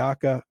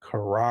Sayaka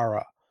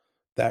Karara.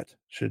 That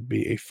should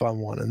be a fun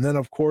one. And then,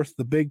 of course,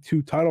 the big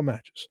two title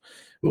matches.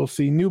 We'll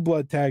see New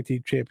Blood Tag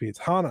Team Champions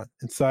Hana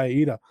and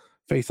Saida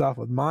face off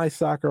with Mai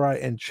Sakurai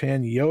and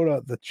Chan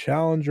Yoda, the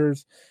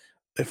challengers.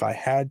 If I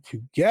had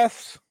to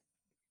guess,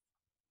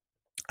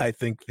 I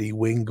think the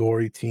Wing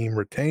Gory team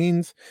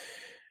retains.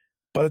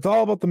 But it's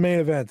all about the main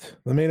event.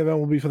 The main event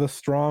will be for the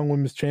Strong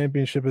Women's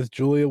Championship as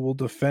Julia will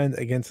defend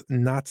against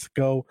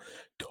Natsuko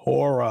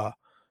Tora,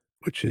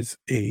 which is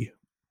a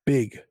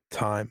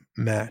big-time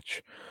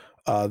match.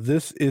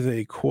 This is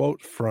a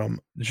quote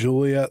from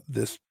Julia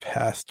this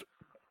past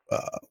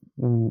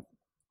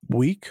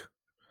week.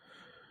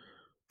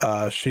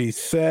 She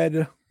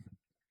said,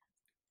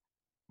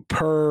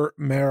 per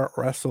Merit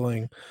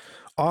Wrestling,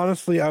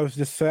 honestly, I was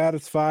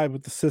dissatisfied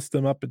with the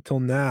system up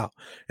until now,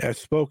 and I've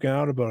spoken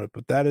out about it,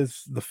 but that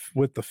is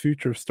with the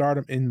future of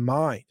Stardom in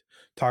mind.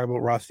 Talk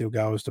about Rossy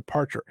Ogawa's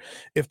departure.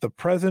 If the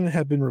president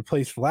had been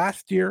replaced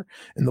last year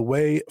and the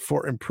way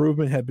for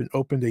improvement had been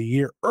opened a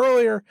year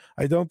earlier,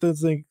 I don't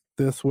think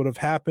this would have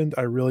happened.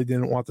 I really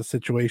didn't want the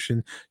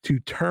situation to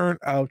turn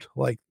out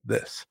like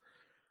this.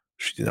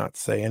 She did not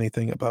say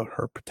anything about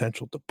her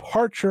potential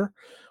departure,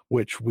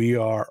 which we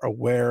are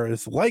aware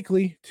is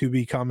likely to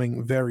be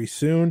coming very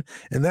soon.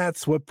 And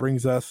that's what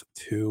brings us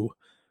to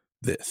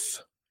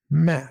this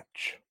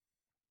match.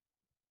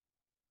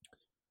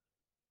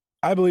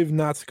 I believe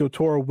Natsuko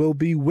Tora will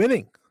be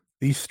winning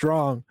the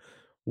Strong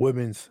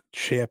Women's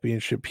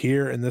Championship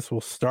here, and this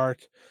will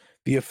start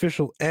the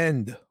official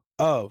end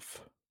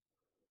of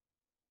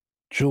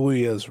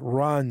Julia's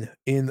run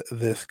in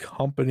this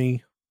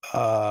company.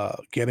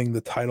 Getting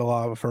the title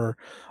off of her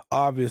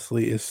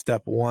obviously is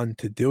step one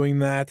to doing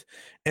that,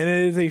 and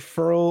it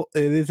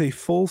is a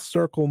full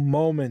circle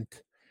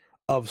moment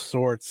of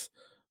sorts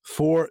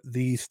for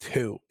these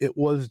two. It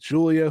was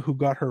Julia who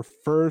got her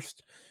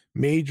first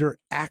major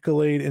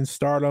accolade in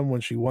Stardom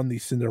when she won the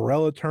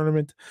Cinderella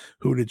tournament.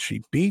 Who did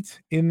she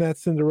beat in that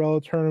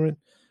Cinderella tournament?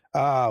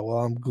 Well,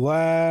 I'm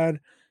glad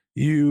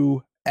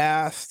you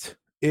asked.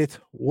 It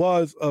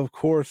was, of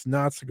course,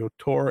 Natsuko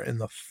Tora in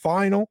the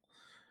final.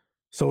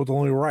 So it's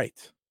only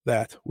right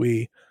that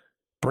we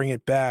bring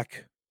it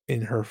back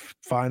in her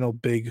final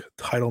big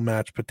title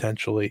match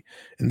potentially.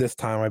 And this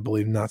time, I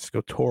believe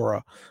Natsuko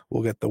Tora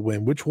will get the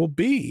win, which will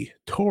be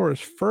Tora's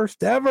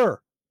first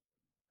ever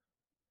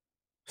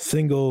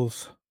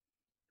singles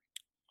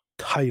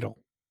title.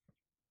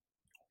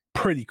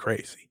 Pretty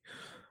crazy.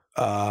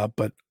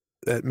 But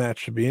that match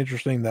should be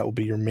interesting. That will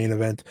be your main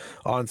event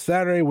on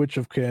Saturday, which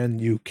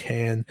you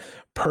can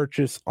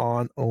purchase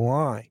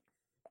online.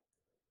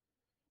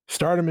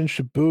 Stardom in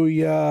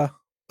Shibuya,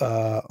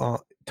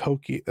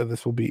 Tokyo.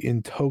 This will be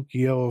in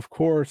Tokyo, of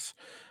course,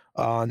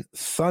 on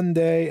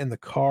Sunday, and the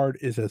card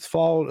is as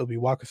follows. It'll be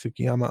Waka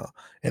Tsukiyama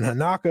and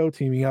Hanako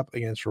teaming up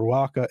against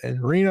Ruaka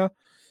and Rina.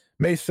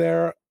 Mei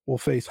Sarah will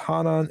face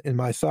Hanan and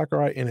Mai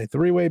Sakurai in a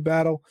three-way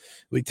battle.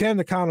 It'll be Tam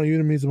Nakano,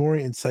 Yuna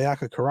Mizumori, and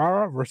Sayaka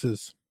Karara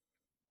versus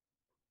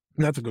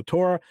Natsuko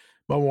Tora,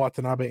 Momo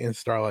Watanabe, and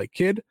Starlight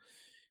Kid.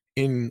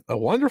 In a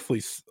wonderful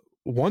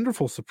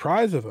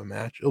surprise of a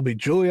match, it'll be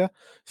Julia,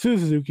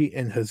 Suzuki,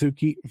 and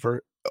Hazuki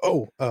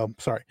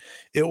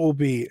it will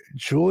be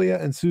Julia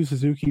and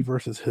Suzuki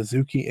versus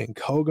Hazuki and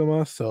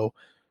Kogama. So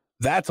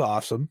that's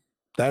awesome.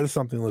 That is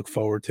something to look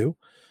forward to.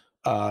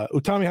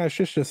 Utami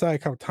Hayashishita,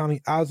 Sayaka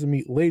Mitani,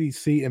 Azumi, Lady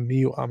C, and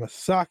Miyu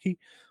Amasaki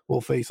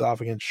will face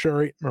off against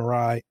Shuri,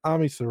 Mirai,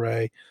 Ami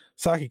Sarai,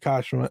 Saki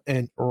Kashima,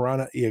 and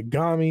Rana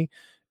Yagami.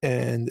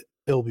 And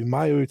it'll be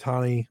Mayu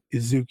Iwatani,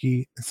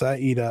 Izuki, and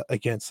Saida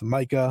against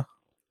Maika,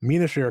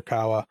 Mina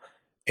Shirakawa,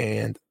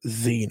 and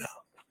Xena.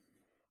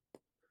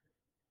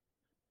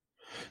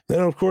 Then,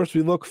 of course,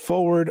 we look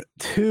forward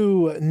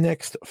to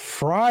next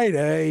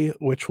Friday,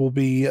 which will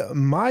be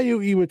Mayu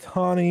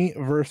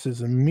Iwatani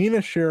versus Mina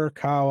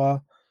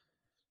Shirakawa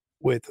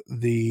with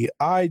the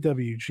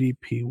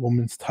IWGP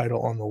Women's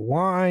title on the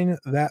line.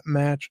 That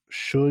match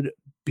should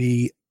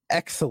be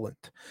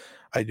excellent.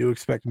 I do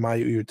expect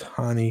Mayu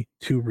Iwatani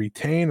to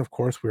retain. Of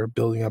course, we are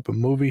building up a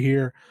movie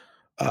here.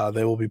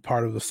 They will be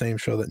part of the same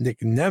show that Nick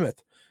Nemeth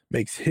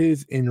makes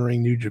his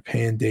in-ring New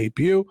Japan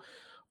debut.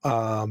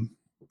 But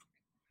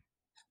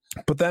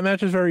that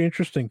match is very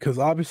interesting because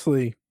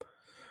obviously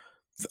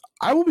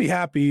I will be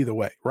happy either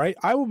way, right?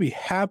 I will be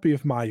happy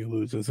if Mayu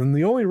loses. And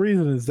the only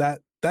reason is that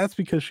that's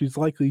because she's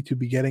likely to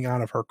be getting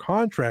out of her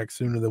contract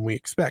sooner than we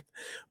expect.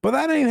 But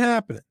that ain't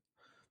happening.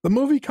 The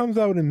movie comes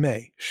out in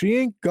May. She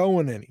ain't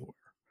going anywhere,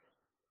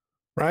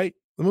 right?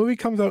 The movie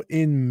comes out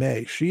in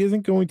May. She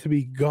isn't going to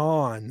be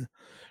gone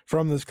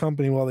from this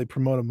company while they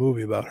promote a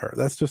movie about her.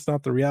 That's just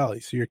not the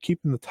reality. So you're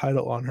keeping the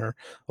title on her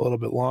a little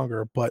bit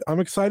longer. But I'm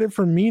excited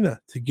for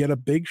Mina to get a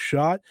big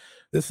shot.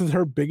 This is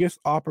her biggest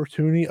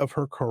opportunity of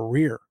her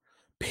career,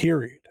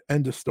 period.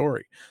 End of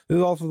story. This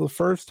is also the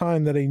first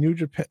time that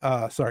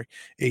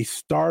a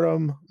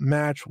Stardom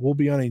match will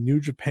be on a New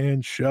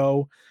Japan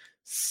show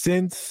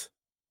since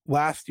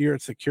last year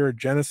at Secure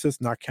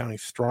Genesis, not counting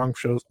strong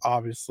shows,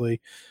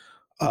 obviously.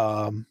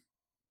 And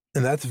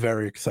that's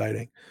very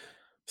exciting.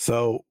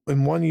 So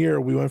in 1 year,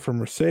 we went from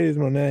Mercedes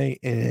Moné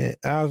and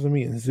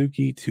Azumi and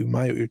Zuki to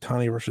Mayu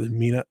Iwatani versus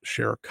Mina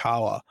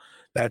Shirakawa.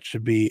 That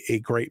should be a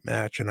great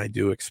match, and I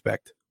do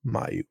expect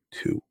Mayu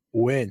to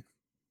win.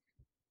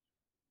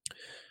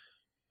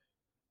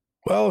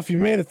 Well, if you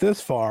made it this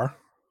far,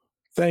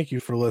 thank you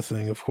for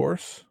listening, of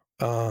course.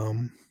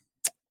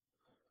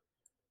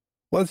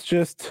 Let's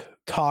just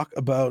talk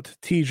about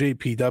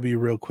TJPW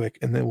real quick,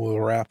 and then we'll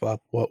wrap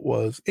up what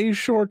was a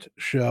short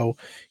show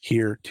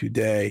here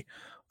today.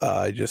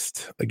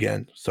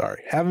 Again,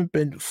 sorry, haven't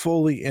been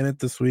fully in it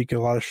this week. A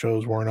lot of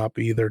shows weren't up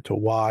either to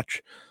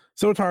watch,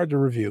 so it's hard to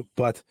review.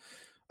 But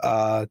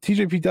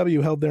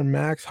TJPW held their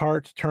Max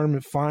Heart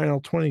Tournament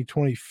Final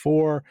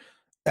 2024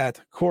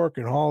 at Cork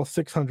and Hall,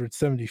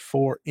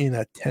 674 in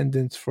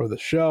attendance for the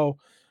show.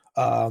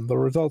 The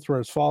results were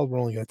as follows. We're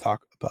only going to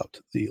talk about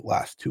the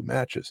last two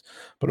matches,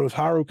 but it was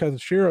Haru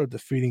Kazushiro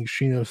defeating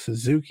Shino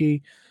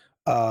Suzuki.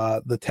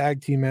 The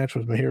tag team match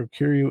was Mahiro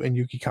Kiryu and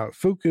Yuki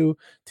Kamifuku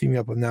teaming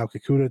up with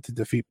Naoki Kuda to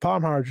defeat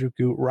Pam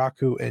Harajuku,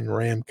 Raku, and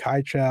Ram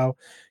Kaichou.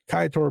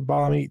 Kaito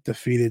Bami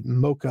defeated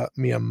Moka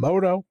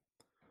Miyamoto,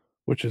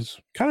 which is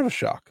kind of a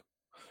shock.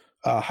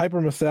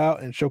 Hyper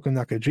Masao and Shoko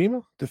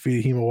Nakajima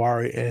defeated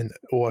Himawari and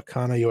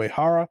Wakana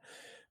Yoihara.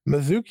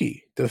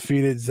 Mizuki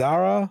defeated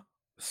Zara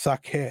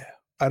Sake.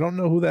 I don't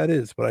know who that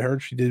is, but I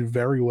heard she did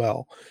very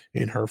well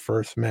in her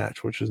first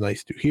match, which is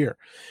nice to hear.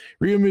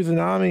 Ryo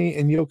Mizunami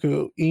and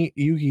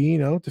Yuki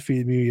Ino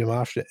defeated Miyu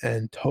Yamashita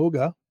and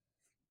Toga.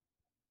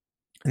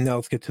 And now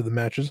let's get to the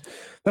matches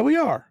that we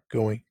are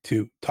going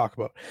to talk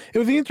about. It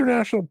was the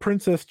International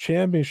Princess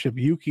Championship.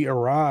 Yuki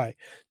Arai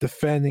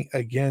defending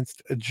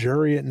against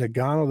Juria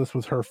Nagano. This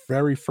was her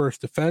very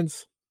first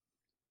defense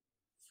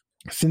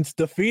since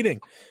defeating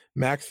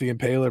Max the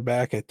Impaler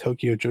back at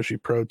Tokyo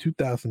Joshi Pro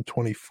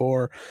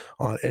 2024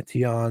 on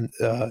Etienne,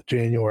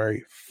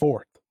 January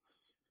 4th.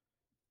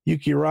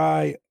 Yuki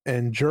Arai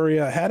and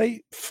Juria had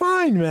a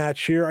fine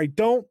match here. I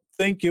don't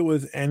think it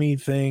was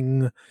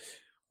anything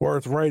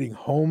worth writing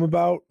home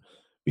about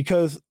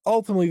because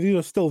ultimately these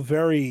are still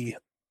very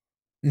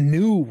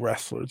new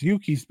wrestlers.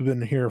 Yuki's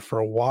been here for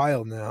a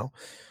while now,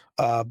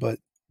 but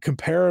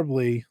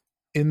comparably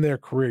in their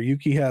career,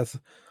 Yuki has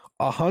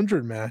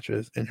 100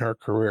 matches in her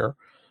career,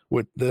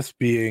 with this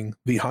being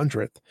the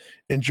 100th.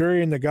 And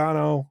Juria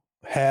Nagano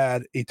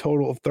had a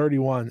total of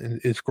 31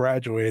 and is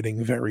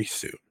graduating very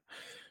soon.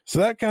 So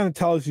that kind of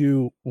tells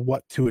you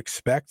what to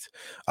expect.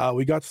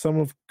 We got some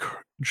of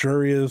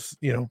Juria's,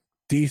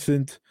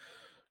 decent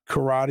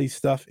karate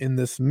stuff in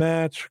this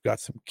match.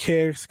 Got some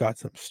kicks, got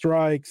some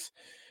strikes,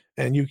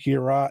 and Yuki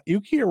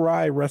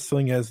Arai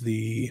wrestling as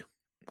the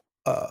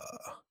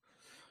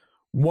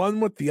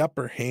one with the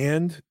upper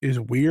hand is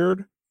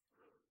weird,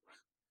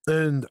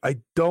 and I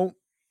don't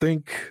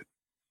think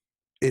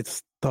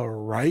it's the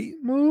right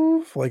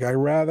move. Like, I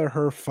rather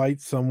her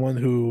fight someone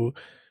who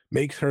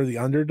makes her the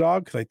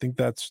underdog because I think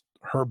that's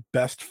her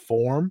best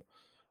form.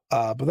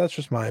 But that's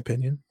just my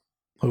opinion.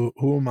 Who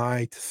am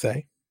I to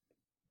say?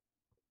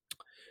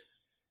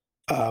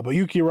 But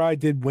Yuki Arai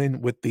did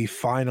win with the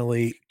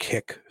finally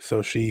kick,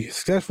 so she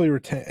successfully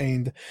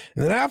retained.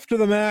 And then after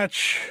the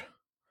match,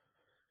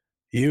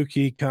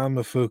 Yuki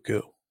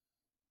Kamifuku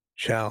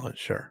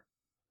challenged her.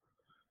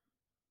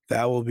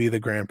 That will be the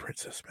Grand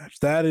Princess match.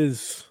 That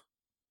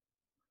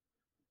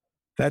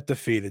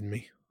defeated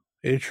me.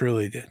 It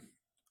truly did.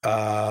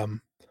 That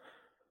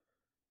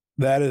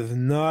is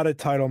not a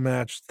title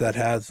match that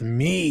has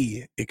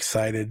me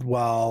excited,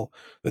 while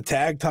the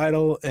tag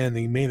title and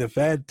the main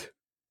event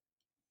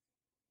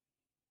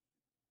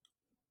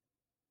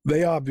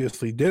They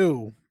obviously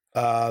do.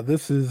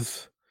 This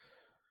is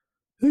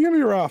gonna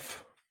be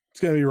rough. It's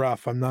gonna be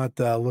rough. I'm not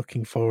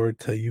looking forward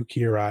to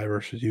Yuki Arai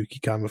versus Yuki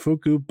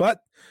Kamifuku,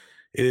 but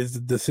it is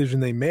the decision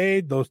they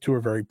made. Those two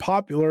are very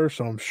popular,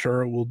 so I'm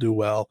sure it will do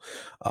well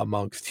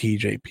amongst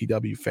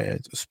TJPW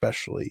fans,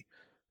 especially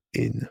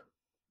in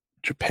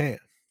Japan.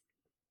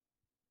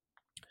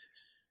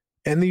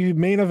 And the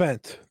main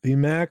event, the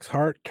Max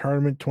Heart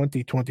Tournament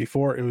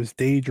 2024, it was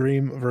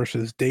Daydream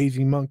versus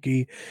Daisy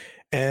Monkey.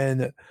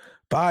 And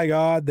by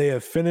God, they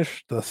have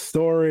finished the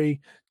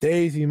story.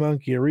 Daisy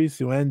Monkey,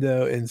 Arisu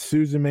Endo, and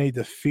Suzume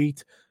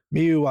defeat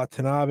Miyu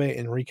Watanabe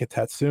and Rika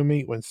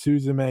Tatsumi when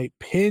Suzume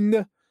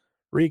pinned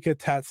Rika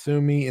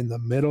Tatsumi in the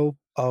middle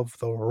of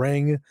the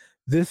ring.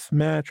 This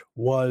match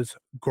was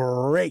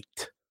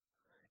great.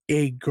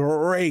 A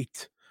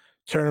great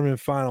tournament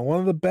final.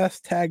 One of the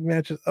best tag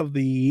matches of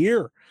the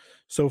year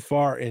so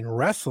far in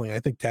wrestling. I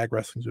think tag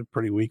wrestling's been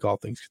pretty weak, all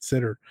things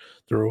considered,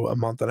 through a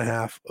month and a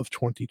half of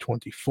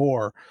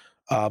 2024.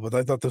 But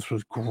I thought this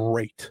was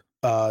great.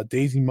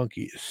 Daisy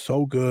Monkey is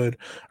so good.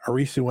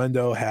 Arisu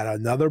Endo had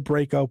another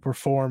breakout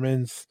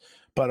performance.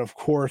 But of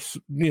course,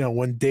 when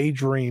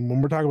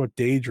we're talking about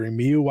Daydream,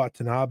 Miyu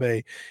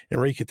Watanabe and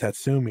Rika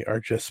Tatsumi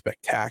are just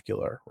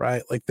spectacular,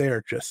 right? Like they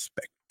are just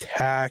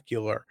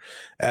spectacular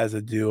as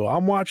a duo.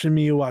 I'm watching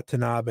Miyu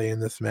Watanabe in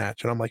this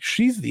match, and I'm like,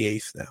 she's the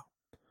ace now.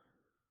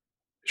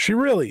 She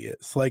really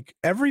is. Like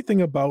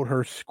everything about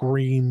her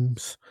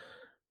screams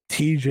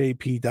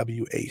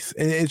TJPW ace.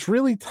 And it's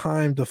really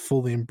time to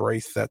fully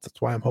embrace that.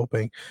 That's why I'm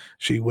hoping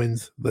she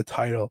wins the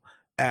title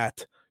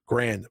at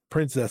Grand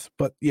Princess.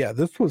 But yeah,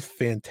 this was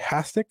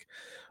fantastic.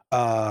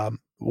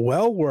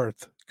 Well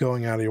worth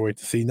going out of your way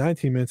to see.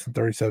 19 minutes and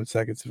 37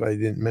 seconds, if I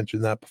didn't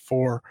mention that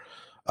before.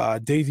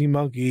 Daisy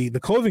Monkey, the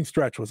closing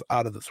stretch was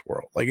out of this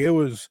world. Like it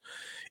was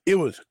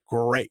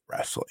great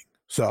wrestling.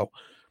 So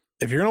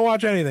if you're going to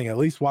watch anything, at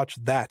least watch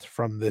that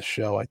from this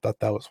show. I thought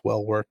that was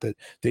well worth it.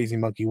 Daisy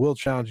Monkey will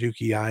challenge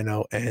Yuki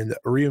Aino and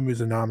Ryo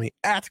Mizunami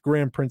at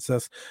Grand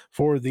Princess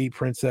for the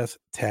Princess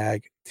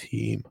Tag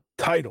Team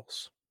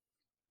titles.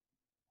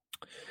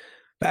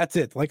 That's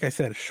it. Like I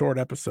said, a short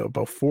episode,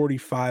 about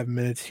 45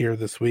 minutes here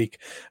this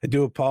week. I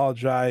do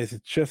apologize.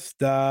 It's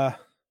just, it's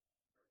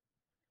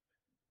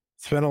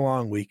been a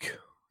long week.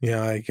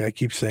 I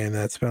keep saying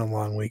that. It's been a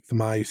long week. The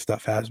Mayu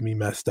stuff has me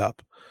messed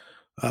up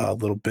a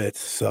little bit.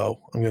 So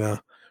I'm going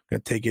to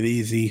take it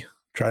easy,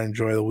 try to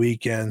enjoy the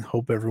weekend.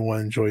 Hope everyone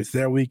enjoys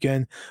their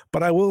weekend.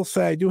 But I will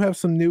say I do have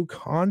some new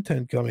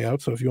content coming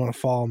out. So if you want to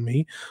follow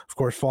me, of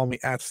course, follow me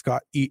at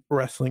Scott Eat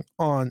Wrestling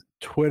on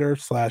Twitter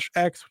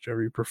 /X,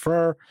 whichever you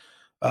prefer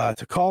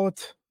to call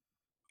it.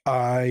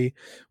 I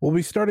will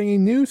be starting a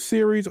new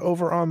series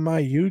over on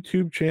my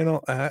YouTube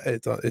channel.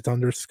 It's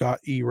under Scott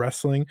E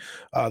Wrestling.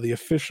 The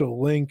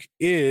official link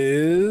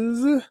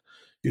is,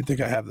 you'd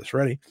think I have this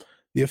ready.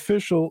 The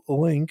official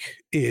link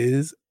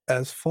is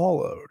as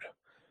followed.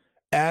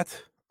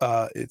 It's,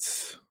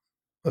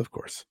 of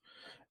course,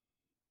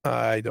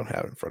 I don't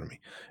have it in front of me.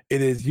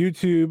 It is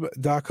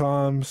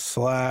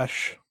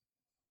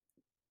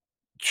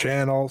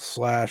youtube.com/channel/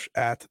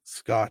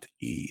 Scott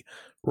E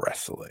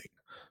Wrestling.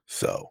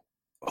 So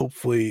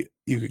hopefully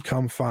you could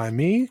come find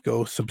me.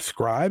 Go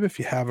subscribe if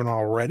you haven't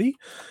already.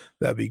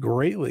 That'd be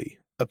greatly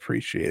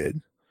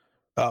appreciated.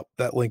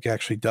 That link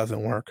actually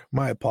doesn't work.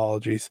 My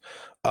apologies.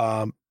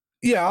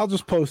 Yeah, I'll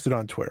just post it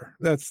on Twitter.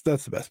 That's the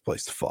best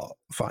place to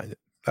find it.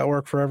 That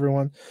work for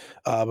everyone.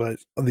 But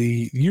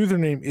the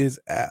username is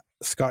at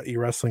Scott E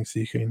Wrestling, so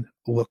you can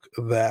look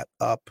that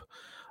up.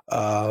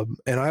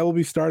 And I will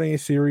be starting a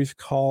series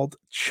called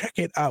Check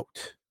It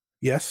Out.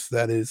 Yes,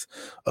 that is,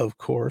 of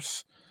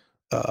course,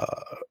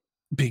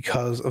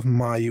 because of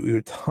Mayu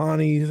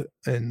Iwatani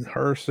and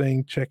her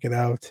saying check it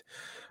out.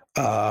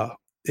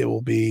 It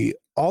will be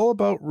all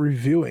about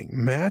reviewing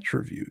match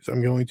reviews.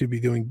 I'm going to be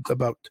doing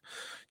about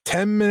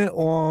 10-minute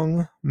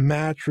long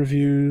match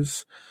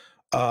reviews,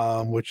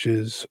 which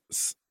is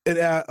it.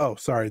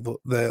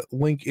 The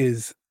link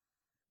is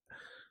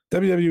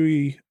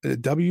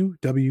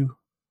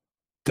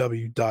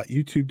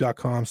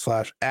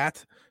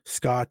www.youtube.com/at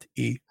Scott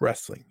E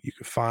Wrestling. You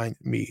can find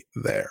me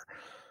there.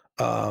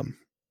 So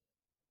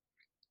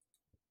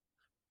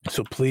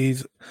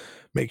please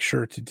make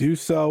sure to do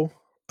so.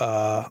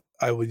 I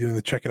will be doing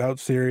the Check It Out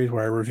series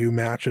where I review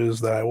matches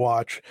that I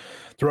watch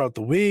throughout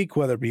the week,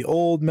 whether it be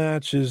old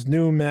matches,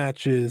 new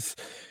matches.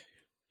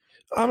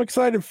 I'm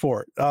excited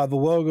for it. The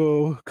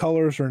logo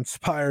colors are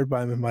inspired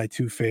by my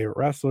two favorite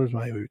wrestlers,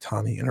 Mayu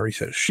Iwatani and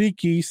Arisa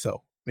Shiki,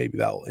 so maybe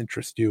that will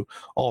interest you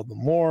all the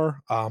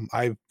more.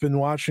 I've been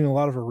watching a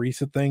lot of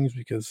Arisa things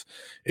because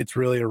it's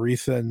really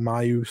Arisa and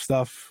Mayu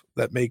stuff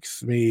that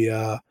makes me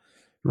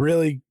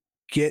really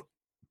get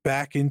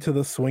back into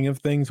the swing of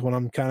things when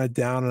I'm kind of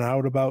down and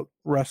out about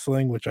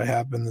wrestling, which I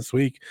have been this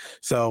week.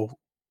 So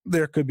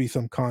there could be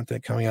some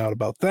content coming out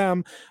about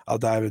them. I'll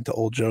dive into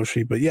old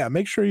Joshi, but yeah,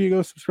 make sure you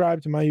go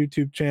subscribe to my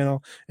YouTube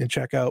channel and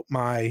check out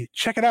my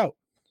Check It Out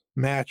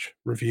match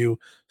review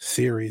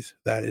series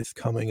that is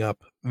coming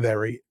up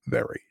very,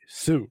 very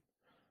soon.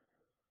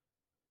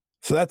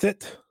 So that's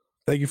it.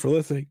 Thank you for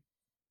listening.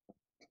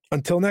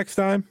 Until next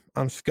time,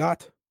 I'm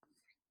Scott.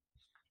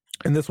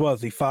 And this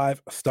was the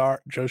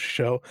 5-Star Joshi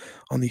Show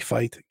on the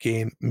Fight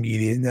Game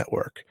Media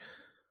Network.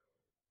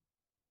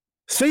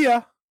 See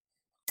ya!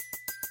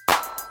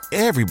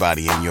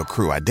 Everybody in your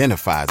crew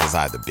identifies as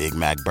either Big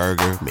Mac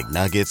Burger,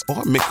 McNuggets,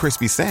 or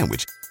McCrispy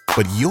Sandwich.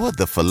 But you're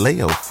the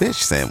Filet-O-Fish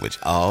Sandwich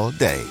all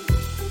day.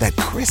 That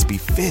crispy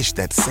fish,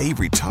 that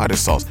savory tartar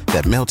sauce,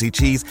 that melty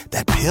cheese,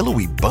 that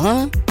pillowy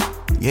bun.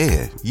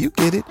 Yeah, you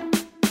get it.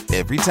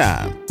 Every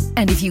time.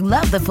 And if you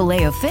love the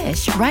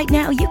Filet-O-Fish, right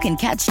now you can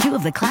catch 2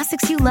 of the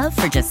classics you love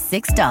for just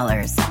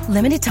 $6.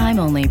 Limited time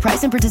only.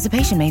 Price and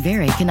participation may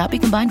vary. Cannot be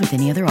combined with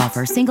any other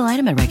offer. Single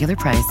item at regular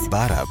price.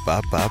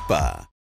 Ba-da-ba-ba-ba.